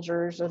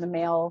soldiers or the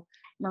male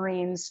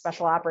Marines,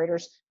 special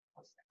operators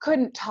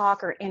couldn't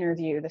talk or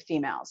interview the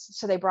females.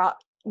 So they brought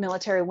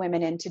military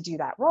women in to do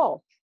that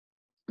role.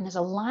 And there's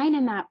a line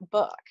in that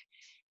book,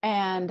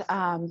 and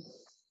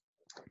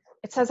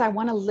it says, I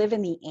want to live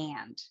in the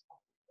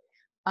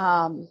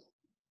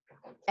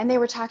and they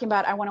were talking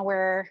about, I want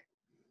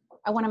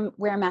to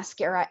wear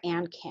mascara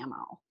and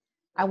camo.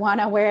 I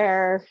want to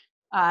wear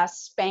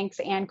Spanx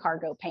and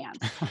cargo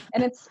pants.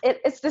 And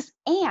it's this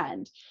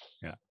and.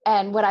 Yeah.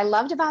 And what I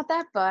loved about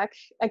that book,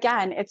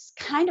 again, it's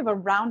kind of a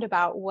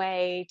roundabout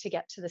way to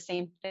get to the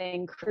same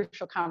thing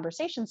Crucial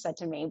Conversation said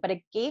to me, but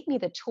it gave me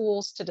the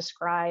tools to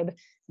describe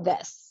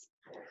this.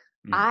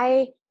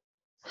 I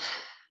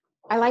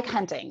like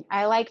hunting.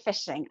 I like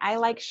fishing. I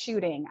like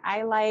shooting.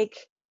 I like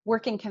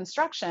working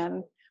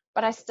construction,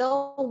 but I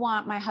still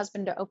want my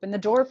husband to open the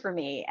door for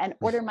me and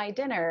order my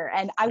dinner.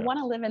 And I want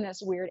to live in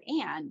this weird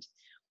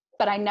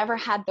but I never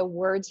had the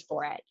words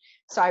for it.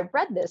 So I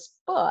read this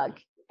book,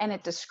 and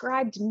it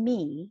described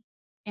me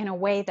in a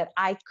way that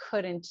I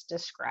couldn't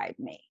describe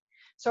me.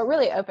 So it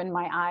really opened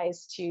my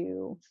eyes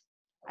to,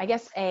 I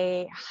guess,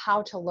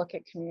 how to look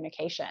at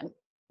communication,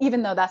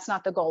 even though that's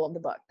not the goal of the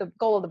book. The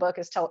goal of the book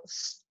is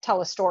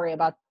tell a story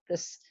about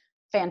this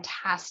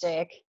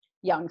fantastic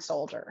young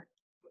soldier.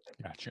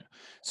 Gotcha.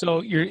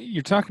 So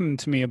you're talking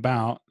to me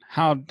about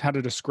how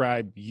to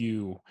describe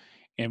you.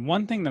 And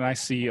one thing that I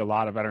see a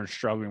lot of veterans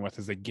struggling with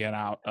as they get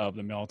out of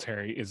the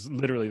military is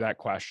literally that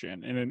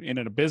question. And in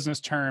a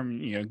business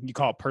term, you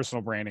call it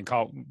personal branding,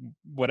 call it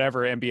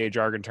whatever MBA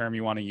jargon term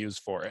you want to use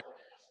for it.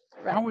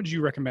 Right. How would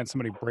you recommend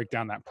somebody break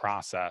down that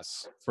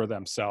process for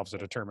themselves to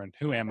determine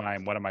who am I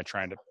and what am I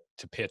trying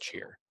to pitch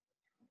here?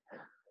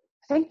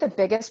 I think the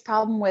biggest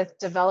problem with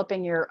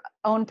developing your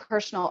own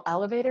personal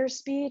elevator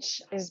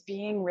speech is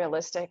being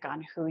realistic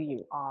on who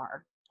you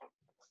are.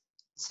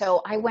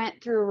 So I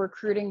went through a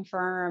recruiting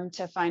firm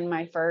to find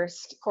my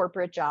first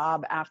corporate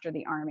job after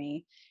the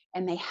Army,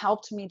 and they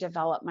helped me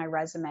develop my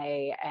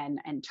resume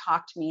and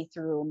talked me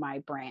through my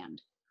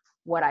brand.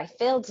 What I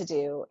failed to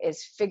do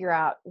is figure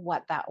out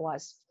what that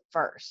was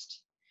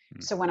first.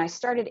 So when I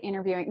started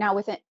interviewing, now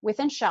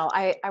within Shell,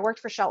 I worked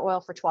for Shell Oil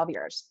for 12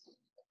 years.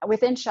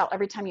 Within Shell,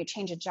 every time you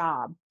change a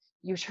job,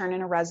 you turn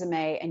in a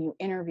resume and you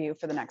interview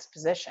for the next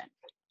position.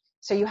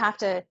 So you have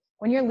to,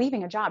 when you're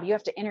leaving a job, you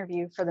have to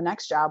interview for the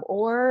next job.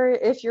 Or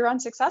if you're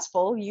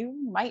unsuccessful, you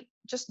might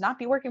just not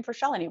be working for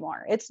Shell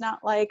anymore. It's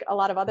not like a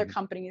lot of other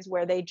companies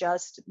where they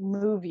just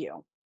move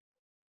you.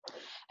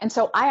 And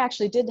so I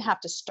actually did have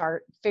to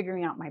start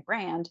figuring out my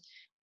brand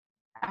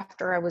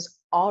after I was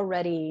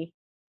already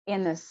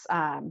in this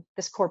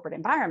this corporate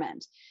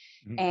environment.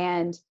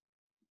 And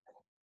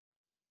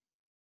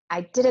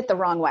I did it the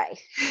wrong way.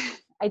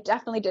 I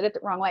definitely did it the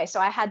wrong way.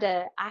 So I had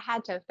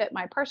to fit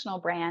my personal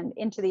brand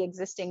into the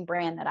existing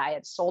brand that I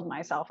had sold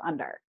myself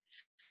under.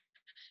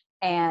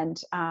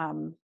 And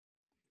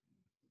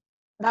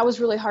that was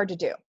really hard to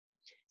do.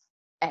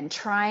 And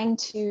trying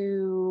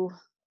to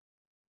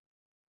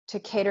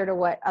cater to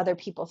what other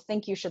people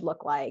think you should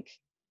look like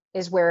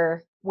is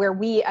where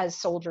we as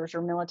soldiers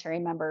or military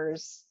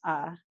members,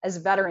 as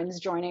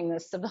veterans joining the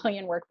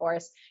civilian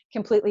workforce,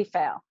 completely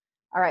fail.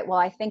 All right, well,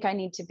 I think I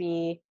need to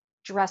be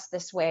dressed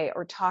this way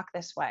or talk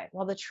this way.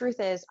 Well, the truth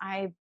is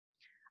I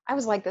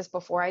was like this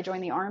before I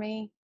joined the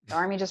Army. The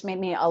Army just made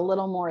me a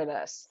little more of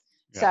this.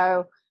 Yeah.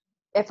 So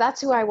if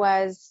that's who I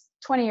was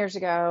 20 years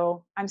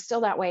ago, I'm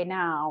still that way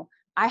now.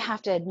 I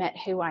have to admit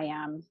who I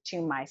am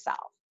to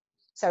myself.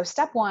 So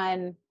step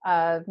one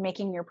of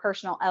making your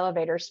personal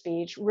elevator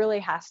speech really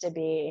has to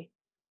be,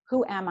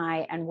 who am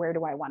I and where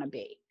do I want to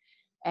be?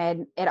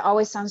 And it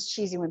always sounds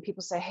cheesy when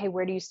people say, hey,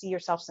 where do you see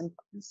yourself in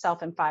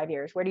 5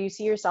 years? Where do you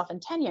see yourself in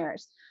 10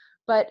 years?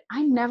 But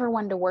I never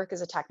wanted to work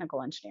as a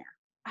technical engineer.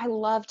 I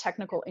love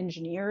technical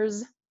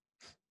engineers,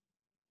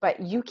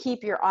 but you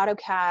keep your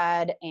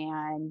AutoCAD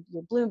and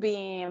your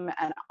Bluebeam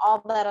and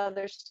all that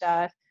other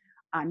stuff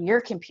on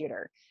your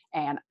computer,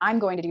 and I'm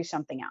going to do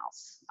something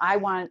else. I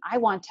want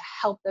to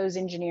help those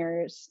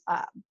engineers.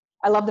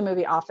 I love the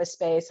movie Office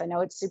Space. I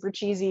know it's super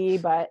cheesy,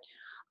 but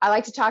I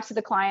like to talk to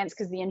the clients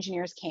because the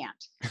engineers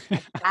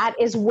can't. That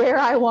is where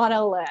I want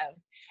to live.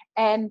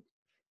 And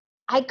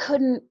I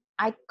couldn't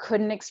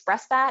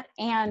express that,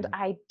 and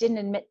I didn't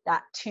admit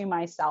that to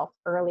myself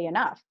early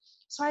enough.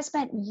 So I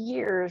spent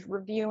years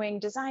reviewing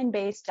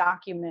design-based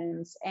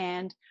documents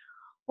and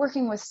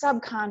working with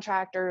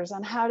subcontractors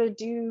on how to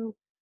do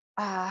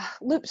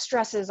loop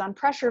stresses on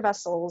pressure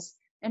vessels.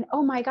 And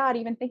oh my God,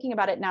 even thinking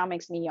about it now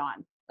makes me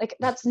yawn. Like,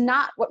 that's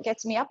not what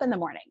gets me up in the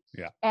morning.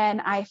 Yeah.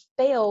 And I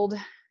failed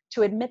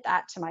to admit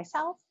that to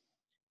myself.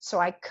 So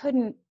I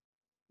couldn't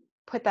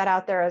put that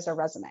out there as a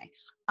resume.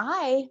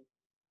 I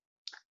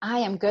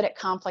am good at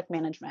conflict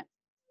management.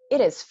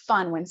 It is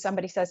fun when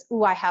somebody says,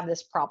 ooh, I have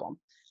this problem.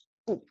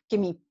 Ooh, give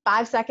me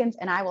 5 seconds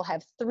and I will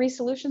have 3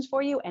 solutions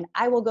for you, and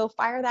I will go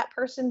fire that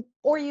person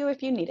for you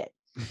if you need it.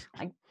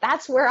 Like,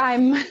 that's where I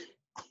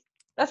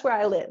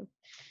live.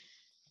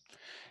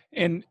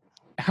 And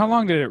how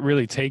long did it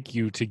really take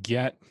you to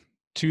get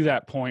to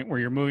that point where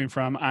you're moving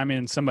from I'm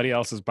in somebody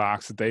else's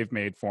box that they've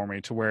made for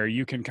me to where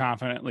you can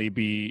confidently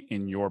be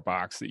in your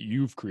box that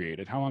you've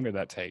created? How long did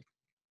that take?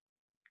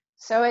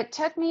 So it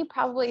took me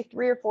probably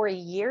 3 or 4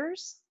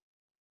 years.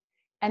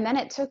 And then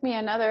it took me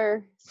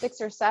another 6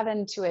 or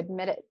 7 to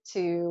admit it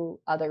to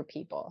other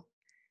people.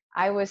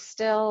 I was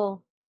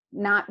still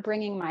not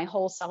bringing my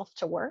whole self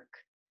to work.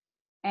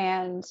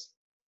 And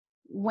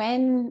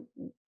when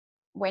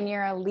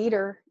you're a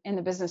leader in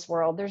the business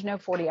world, there's no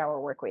 40-hour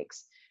work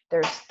weeks.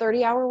 There's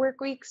 30-hour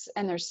work weeks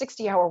and there's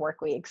 60-hour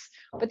work weeks,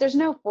 but there's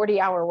no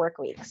 40-hour work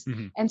weeks.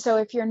 Mm-hmm. And so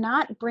if you're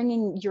not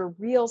bringing your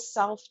real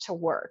self to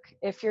work,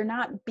 if you're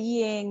not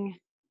being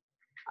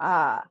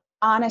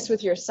honest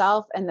with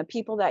yourself and the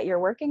people that you're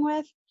working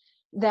with,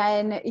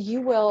 then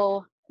you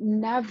will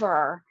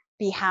never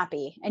be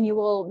happy and you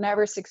will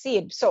never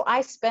succeed. So I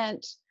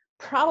spent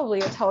probably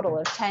a total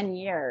of 10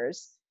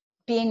 years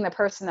being the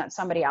person that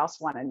somebody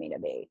else wanted me to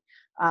be.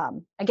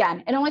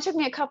 Again, it only took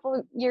me a couple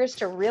of years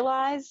to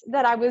realize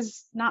that I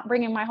was not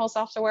bringing my whole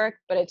self to work,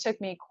 but it took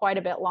me quite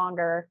a bit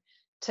longer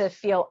to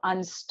feel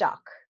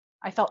unstuck.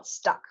 I felt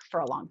stuck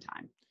for a long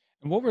time.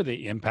 And what were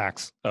the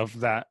impacts of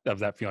that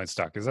feeling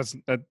stuck? Because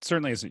that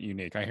certainly isn't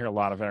unique. I hear a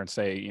lot of veterans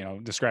say,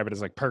 describe it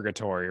as like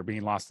purgatory or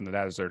being lost in the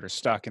desert or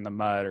stuck in the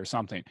mud or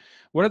something.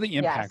 What are the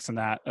impacts in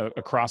that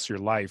across your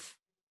life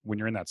when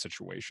you're in that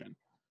situation?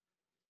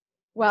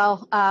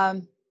 Well,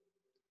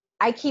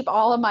 I keep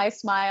all of my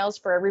smiles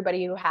for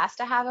everybody who has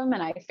to have them.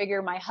 And I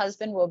figure my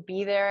husband will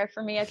be there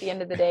for me at the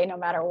end of the day, no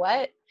matter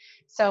what.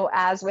 So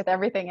as with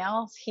everything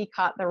else, he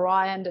caught the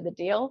raw end of the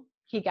deal.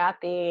 He got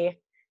the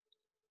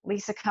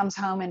Lisa comes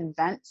home and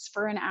vents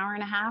for an hour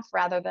and a half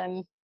rather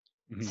than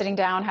sitting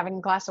down, having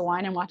a glass of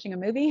wine and watching a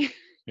movie.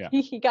 Yeah.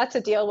 He got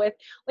to deal with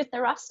the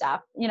rough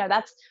stuff.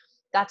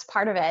 That's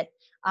part of it.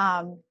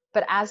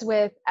 But as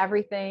with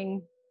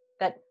everything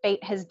that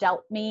fate has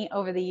dealt me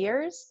over the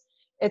years,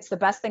 it's the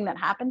best thing that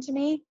happened to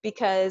me,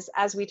 because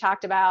as we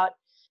talked about,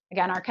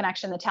 again, our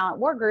connection, the talent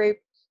war group,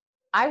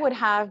 I would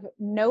have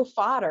no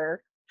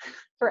fodder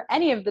for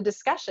any of the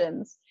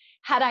discussions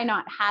had I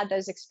not had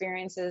those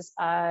experiences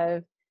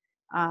of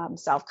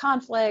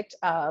self-conflict,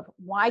 of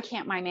why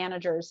can't my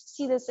managers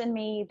see this in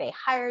me? They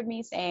hired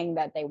me saying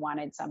that they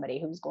wanted somebody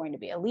who's going to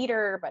be a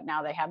leader, but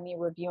now they have me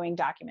reviewing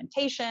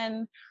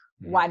documentation.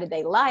 Why did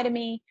they lie to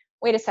me?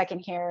 Wait a second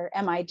here.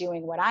 Am I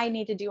doing what I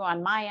need to do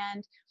on my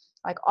end?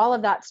 Like all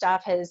of that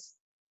stuff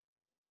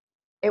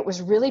it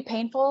was really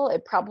painful.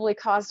 It probably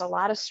caused a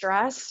lot of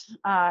stress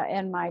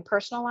in my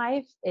personal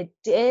life. It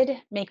did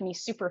make me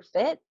super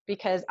fit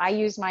because I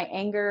use my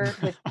anger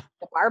with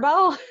the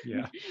barbell.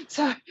 Yeah.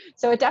 So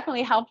it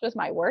definitely helped with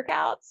my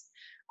workouts.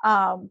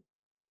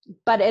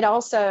 But it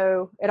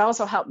also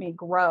helped me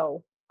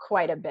grow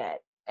quite a bit.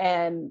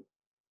 And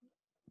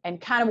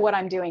kind of what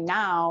I'm doing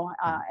now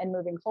and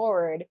moving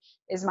forward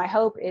is my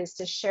hope is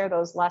to share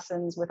those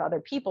lessons with other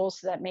people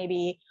so that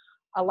maybe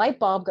a light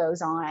bulb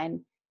goes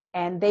on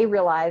and they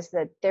realize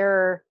that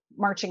they're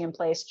marching in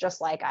place just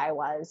like I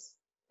was,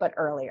 but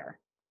earlier.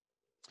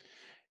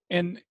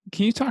 And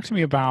can you talk to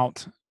me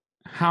about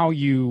how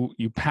you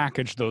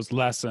package those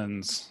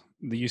lessons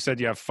that you said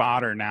you have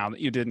fodder now that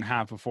you didn't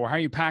have before? How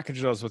you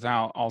package those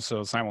without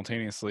also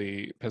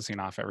simultaneously pissing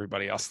off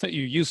everybody else that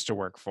you used to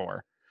work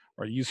for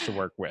or used to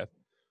work with?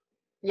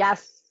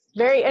 Yes,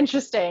 very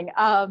interesting.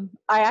 I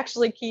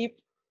actually keep,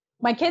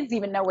 my kids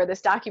even know where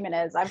this document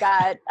is. I've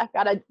got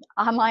an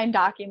online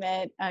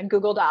document,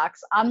 Google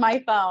Docs on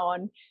my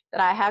phone that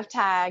I have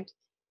tagged.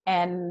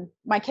 And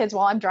my kids,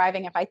 while I'm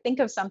driving, if I think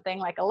of something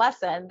like a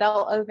lesson,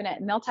 they'll open it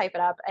and they'll type it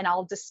up and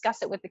I'll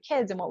discuss it with the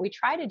kids. And what we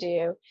try to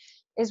do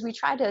is we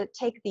try to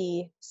take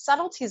the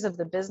subtleties of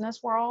the business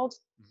world,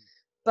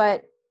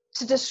 but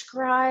to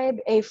describe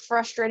a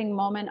frustrating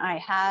moment I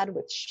had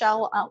with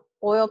Shell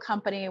Oil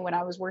Company when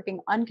I was working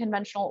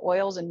unconventional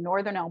oils in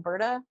Northern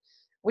Alberta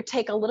would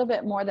take a little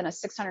bit more than a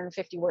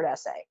 650 word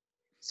essay.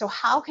 So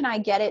how can I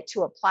get it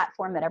to a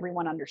platform that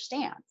everyone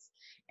understands?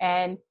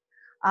 And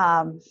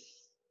I'm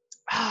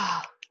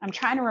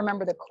trying to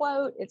remember the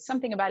quote. It's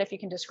something about if you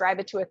can describe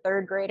it to a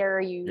third grader,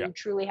 you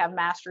truly have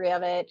mastery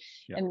of it.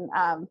 Yeah.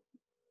 And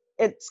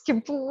it's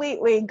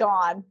completely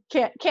gone.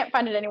 Can't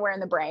find it anywhere in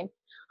the brain.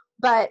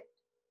 But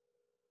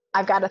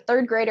I've got a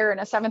third grader and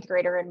a seventh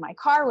grader in my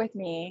car with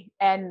me,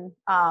 and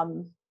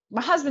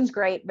my husband's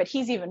great, but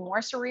he's even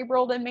more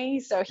cerebral than me,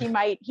 so he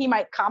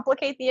might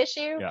complicate the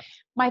issue. Yeah.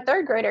 My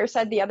third grader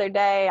said the other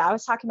day, I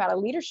was talking about a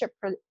leadership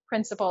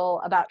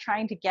principle about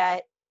trying to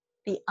get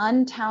the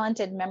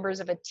untalented members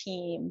of a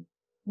team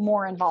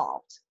more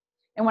involved.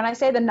 And when I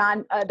say the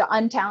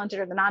untalented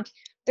or the non,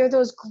 they're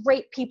those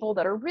great people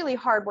that are really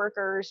hard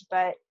workers,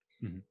 but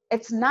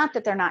it's not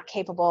that they're not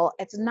capable.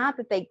 It's not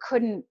that they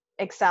couldn't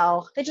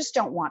excel. They just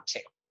don't want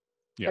to.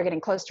 Yeah. They're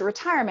getting close to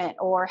retirement,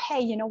 or,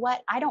 hey, you know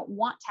what? I don't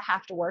want to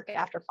have to work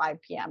after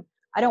 5 p.m.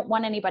 I don't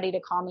want anybody to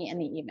call me in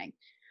the evening.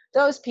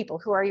 Those people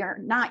who are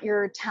not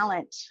your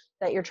talent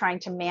that you're trying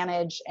to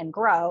manage and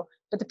grow,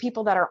 but the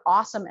people that are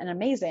awesome and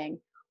amazing.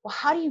 Well,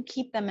 how do you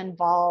keep them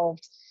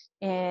involved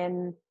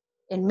in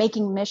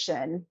making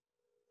mission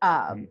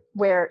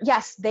where,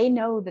 yes, they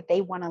know that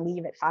they want to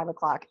leave at 5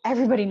 o'clock.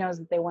 Everybody knows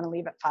that they want to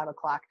leave at 5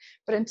 o'clock.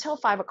 But until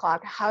 5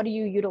 o'clock, how do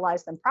you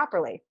utilize them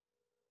properly?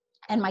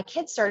 And my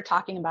kids started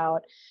talking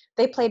about,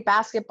 they played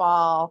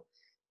basketball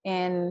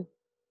in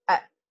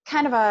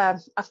kind of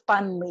a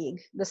fun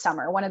league this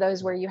summer, one of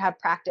those where you have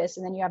practice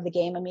and then you have the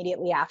game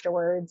immediately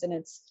afterwards. And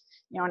it's,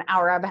 an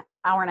hour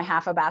and a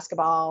half of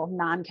basketball,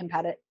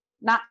 non-competitive,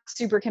 not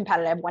super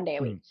competitive, 1 day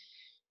a week. And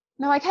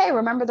they're like, hey,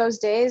 remember those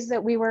days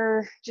that we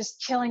were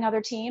just killing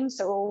other teams?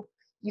 So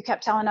you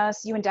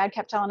and Dad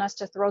kept telling us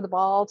to throw the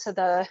ball to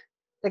the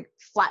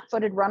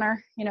flat-footed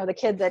runner, the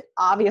kid that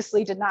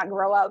obviously did not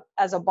grow up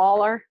as a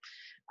baller.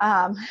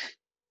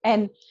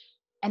 And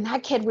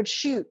that kid would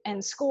shoot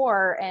and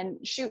score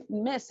and shoot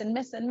and miss and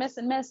miss and miss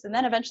and miss, and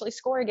then eventually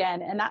score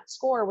again. And that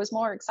score was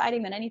more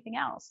exciting than anything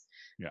else.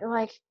 Yeah. They're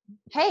like,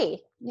 hey,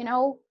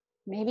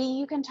 maybe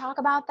you can talk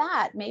about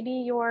that. Maybe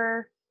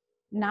your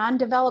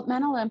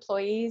non-developmental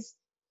employees,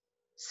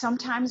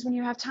 sometimes when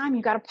you have time,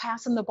 you got to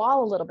pass them the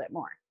ball a little bit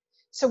more.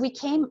 So we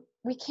came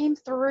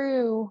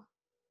through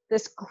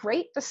this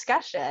great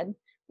discussion.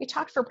 We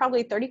talked for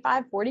probably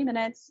 35, 40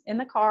 minutes in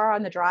the car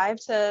on the drive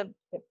to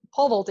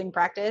pole vaulting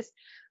practice.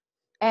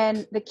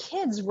 And the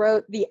kids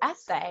wrote the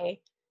essay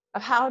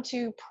of how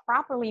to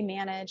properly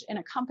manage in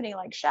a company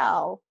like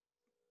Shell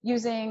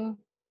using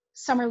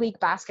summer league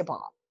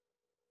basketball.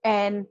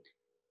 And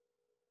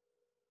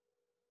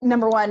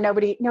number one,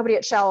 nobody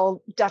at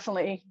Shell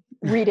definitely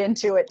read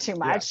into it too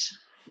much.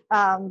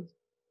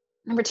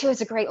 Number two,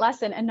 it's a great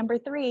lesson. And number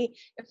three,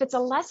 if it's a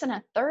lesson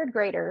a third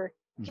grader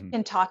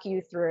can talk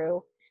you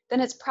through, then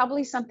it's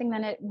probably something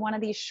that one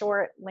of these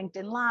short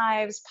LinkedIn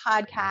Lives,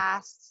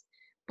 podcasts,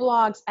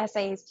 blogs,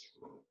 essays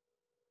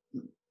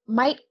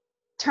might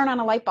turn on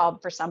a light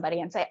bulb for somebody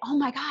and say, oh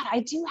my God,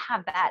 I do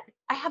have that.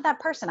 I have that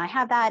person. I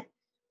have that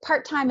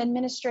part-time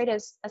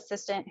administrative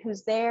assistant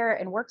who's there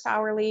and works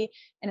hourly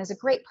and is a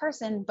great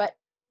person, but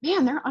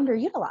man, they're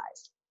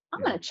underutilized.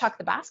 I'm going to chuck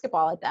the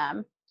basketball at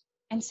them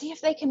and see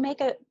if they can make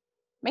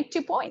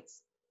 2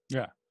 points.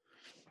 Yeah.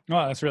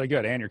 Well, that's really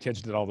good. And your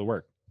kids did all the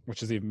work,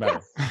 which is even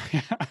better.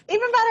 Yes.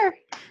 Even better.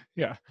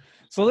 Yeah.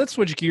 So let's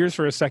switch gears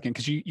for a second,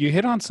 because you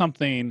hit on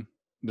something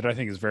that I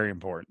think is very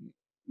important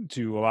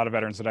to a lot of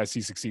veterans that I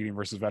see succeeding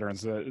versus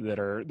veterans that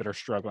are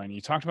struggling. You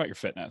talked about your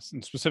fitness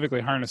and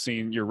specifically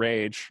harnessing your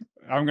rage.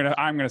 I'm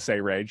gonna say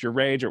rage. Your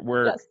rage at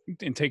work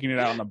and taking it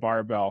out on the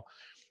barbell.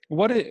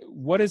 What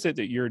is it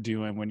that you're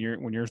doing when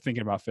you're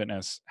thinking about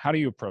fitness? How do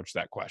you approach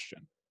that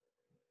question?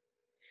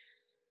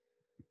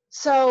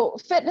 So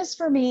fitness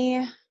for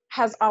me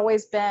has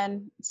always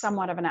been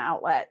somewhat of an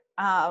outlet.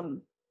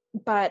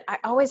 But I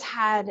always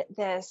had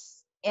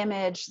this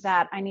image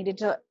that I needed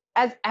to,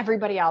 as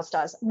everybody else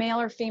does,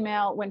 male or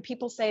female, when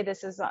people say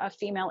this is a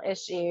female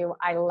issue,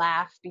 I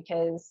laugh,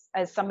 because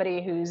as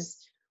somebody who's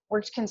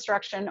worked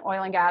construction,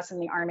 oil and gas in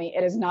the Army,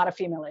 it is not a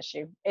female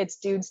issue. It's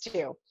dudes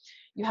too.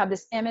 You have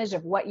this image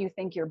of what you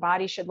think your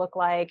body should look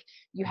like.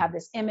 You have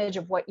this image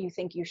of what you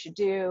think you should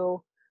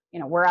do. You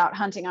know, we're out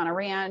hunting on a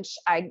ranch.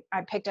 I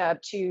picked up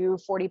 2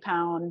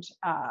 40-pound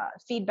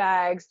feed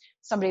bags.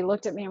 Somebody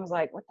looked at me and was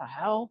like, what the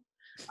hell?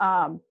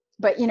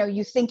 But you know,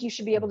 you think you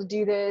should be able to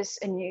do this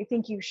and you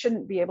think you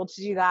shouldn't be able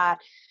to do that.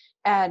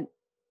 And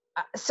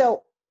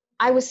so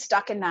I was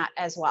stuck in that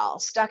as well,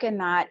 stuck in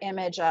that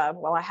image of,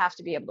 well, I have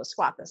to be able to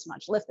squat this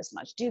much, lift this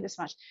much, do this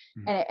much.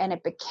 And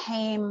it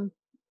became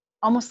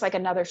almost like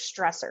another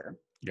stressor.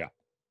 Yeah.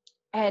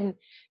 And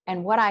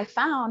what I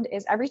found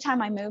is every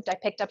time I moved, I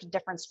picked up a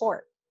different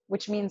sport,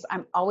 which means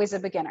I'm always a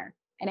beginner.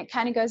 And it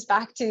kind of goes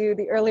back to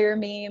the earlier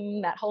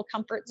meme, that whole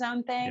comfort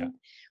zone thing. Yeah.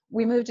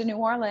 We moved to New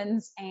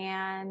Orleans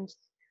and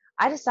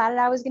I decided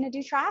I was going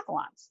to do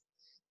triathlons.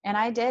 And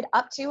I did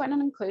up to and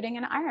including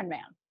an Ironman.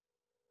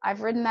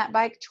 I've ridden that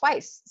bike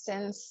twice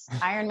since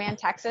Ironman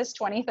Texas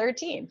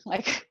 2013.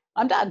 Like,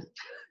 I'm done.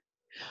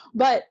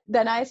 But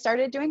then I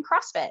started doing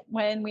CrossFit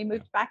when we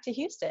moved back to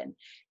Houston.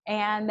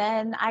 And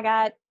then I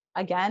got,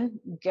 again,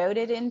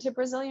 goaded into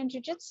Brazilian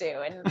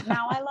Jiu-Jitsu. And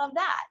now I love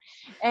that.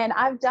 And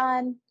I've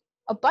done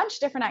a bunch of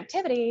different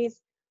activities,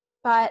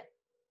 but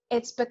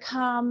it's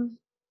become,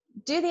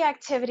 do the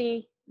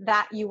activity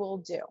that you will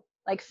do.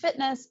 Like,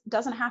 fitness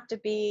doesn't have to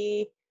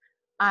be,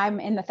 I'm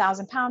in the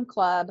 1,000-pound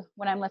club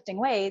when I'm lifting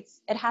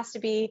weights. It has to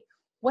be,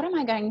 what am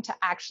I going to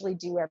actually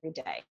do every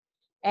day?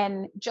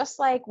 And just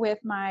like with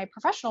my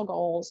professional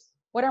goals,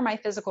 what are my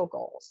physical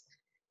goals?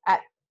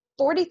 At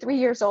 43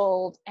 years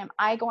old, am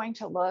I going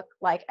to look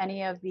like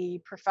any of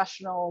the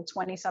professional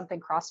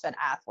 20-something CrossFit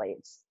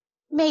athletes?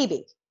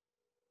 Maybe.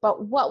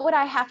 But what would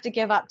I have to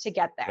give up to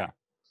get there? Yeah.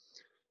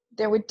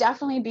 There would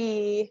definitely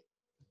be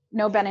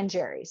no Ben and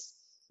Jerry's.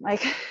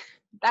 Like,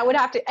 that would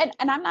have to,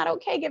 and I'm not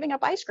okay giving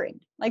up ice cream.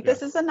 Like,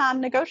 this is a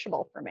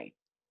non-negotiable for me.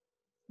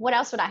 What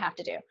else would I have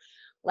to do?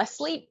 Less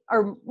sleep,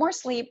 or more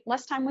sleep,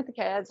 less time with the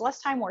kids,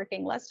 less time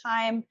working, less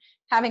time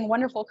having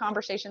wonderful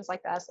conversations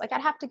like this. Like,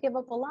 I'd have to give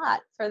up a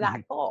lot for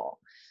that goal.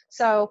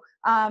 So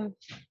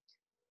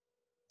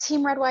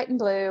Team Red, White, and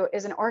Blue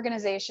is an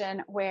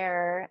organization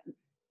where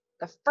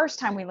the first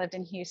time we lived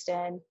in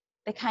Houston,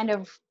 they kind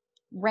of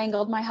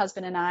wrangled my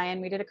husband and I,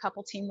 and we did a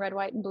couple Team Red,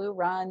 White, and Blue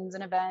runs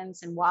and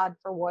events and WOD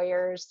for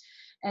Warriors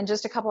and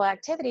just a couple of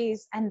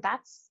activities. And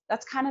that's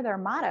kind of their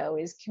motto,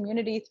 is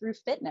community through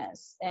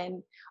fitness.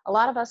 And a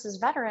lot of us as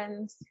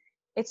veterans,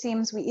 it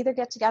seems we either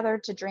get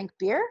together to drink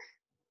beer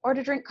or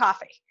to drink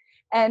coffee.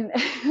 And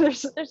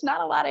there's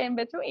not a lot of in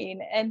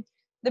between. And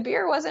the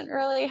beer wasn't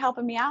really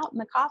helping me out,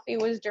 and the coffee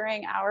was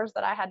during hours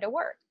that I had to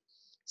work.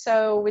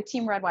 So with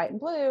Team Red, White, and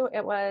Blue,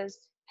 it was,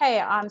 hey,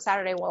 on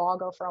Saturday, we'll all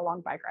go for a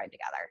long bike ride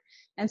together.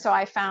 And so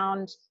I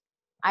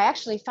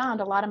actually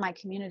found a lot of my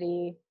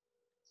community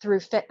through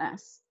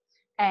fitness.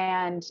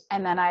 And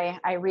then I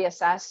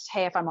reassessed,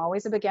 hey, if I'm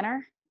always a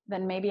beginner,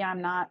 then maybe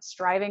I'm not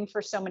striving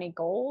for so many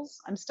goals.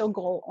 I'm still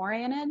goal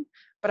oriented,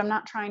 but I'm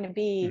not trying to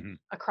be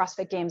a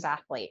CrossFit Games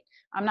athlete.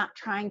 I'm not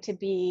trying to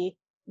be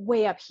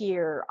way up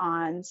here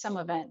on some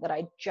event that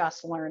I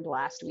just learned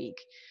last week.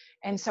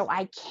 And so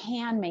I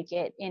can make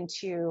it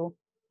into,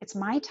 it's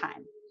my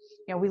time.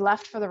 You know, we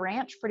left for the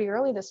ranch pretty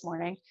early this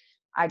morning.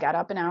 I got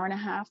up an hour and a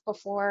half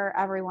before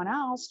everyone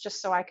else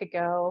just so I could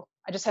go.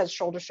 I just had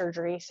shoulder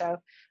surgery, so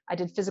I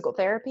did physical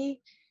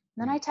therapy.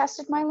 And then I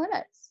tested my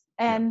limits.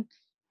 And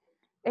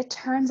it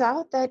turns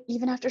out that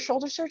even after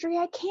shoulder surgery,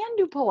 I can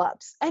do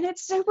pull-ups, and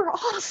it's super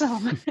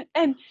awesome.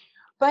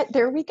 but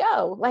there we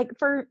go. Like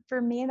for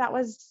me, that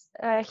was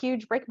a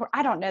huge break.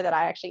 I don't know that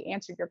I actually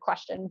answered your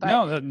question, but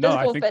No,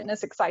 physical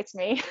fitness excites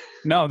me.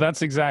 No,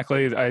 that's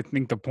exactly, I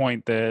think the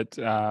point that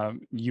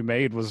you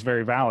made was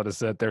very valid, is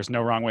that there's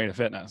no wrong way to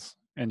fitness,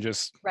 and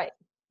just Right.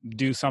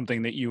 do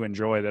something that you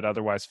enjoy that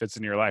otherwise fits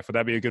in your life. Would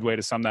that be a good way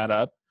to sum that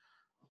up?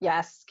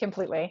 Yes,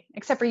 completely.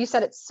 Except for you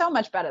said it so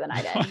much better than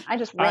I did. I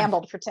just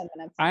rambled for 10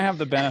 minutes. I have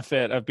the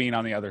benefit of being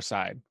on the other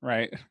side,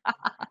 right?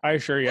 I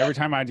assure you, every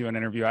time I do an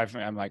interview,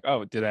 I'm like,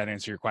 oh, did that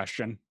answer your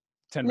question?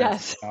 10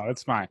 minutes. Yes. Oh,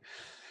 it's fine.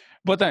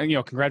 But then,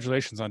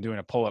 congratulations on doing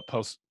a pull-up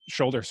post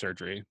shoulder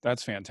surgery.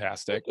 That's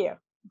fantastic. Thank you.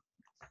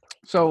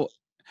 So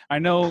I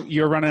know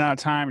you're running out of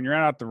time and you're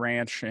out at the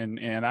ranch,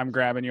 and I'm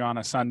grabbing you on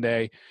a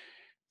Sunday.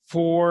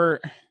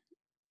 For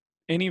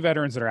any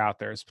veterans that are out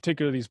there,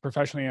 particularly these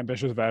professionally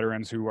ambitious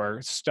veterans who are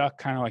stuck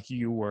kind of like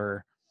you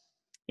were,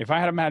 if I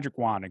had a magic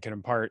wand and could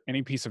impart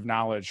any piece of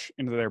knowledge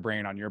into their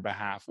brain on your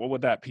behalf, what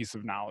would that piece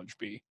of knowledge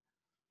be?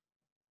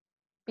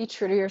 Be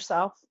true to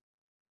yourself.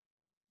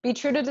 Be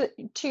true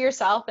to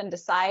yourself and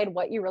decide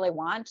what you really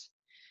want.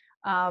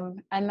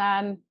 And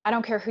then I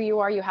don't care who you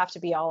are, you have to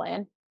be all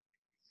in.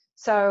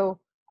 So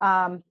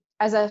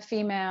as a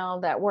female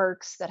that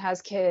works, that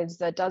has kids,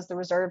 that does the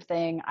reserve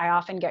thing, I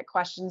often get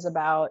questions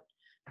about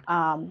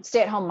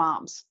stay-at-home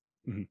moms.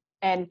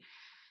 Mm-hmm.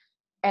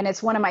 And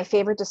it's one of my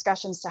favorite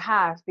discussions to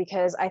have,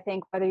 because I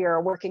think whether you're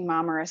a working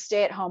mom or a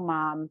stay-at-home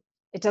mom,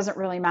 it doesn't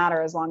really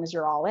matter as long as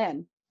you're all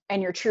in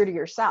and you're true to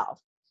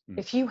yourself. Mm-hmm.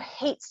 If you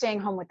hate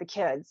staying home with the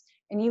kids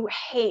and you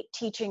hate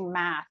teaching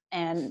math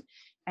and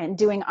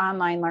doing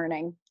online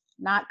learning,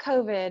 not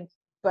COVID,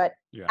 but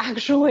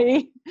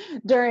actually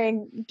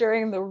during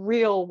the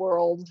real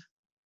world,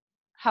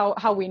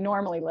 how we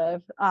normally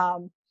live,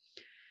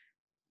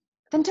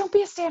 then don't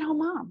be a stay-at-home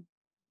mom.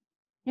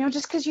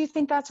 Just because you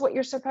think that's what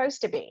you're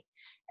supposed to be.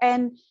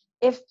 And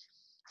if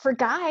for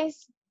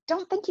guys,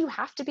 don't think you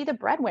have to be the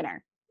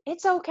breadwinner.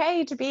 It's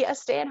okay to be a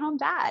stay-at-home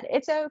dad.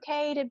 It's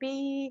okay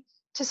to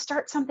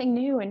start something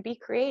new and be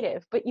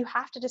creative, but you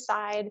have to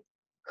decide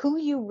who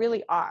you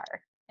really are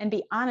and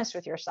be honest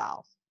with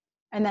yourself,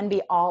 and then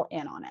be all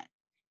in on it.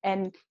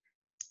 And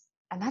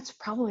that's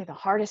probably the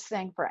hardest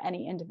thing for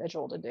any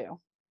individual to do.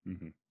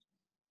 Mm-hmm.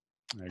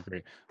 I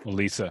agree. Well,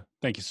 Lisa,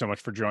 thank you so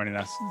much for joining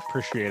us.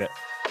 Appreciate it.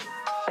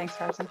 Thanks,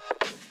 Carson.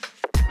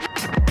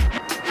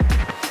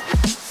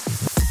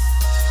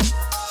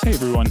 Hey,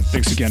 everyone.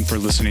 Thanks again for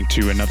listening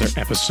to another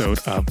episode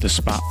of the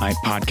Spotlight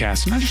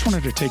Podcast. And I just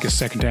wanted to take a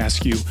second to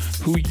ask you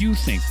who you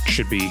think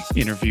should be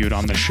interviewed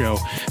on the show.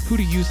 Who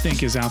do you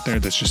think is out there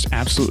that's just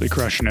absolutely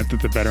crushing it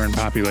that the veteran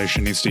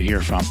population needs to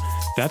hear from?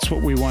 That's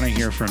what we want to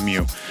hear from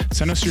you.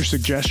 Send us your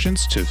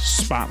suggestions to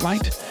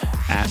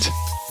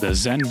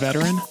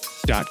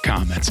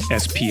spotlight@thezenveteran.com. That's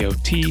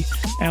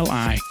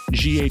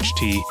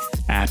SPOTLIGHT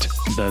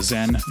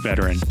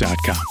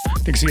 @thezenveteran.com.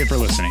 Thanks again for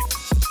listening.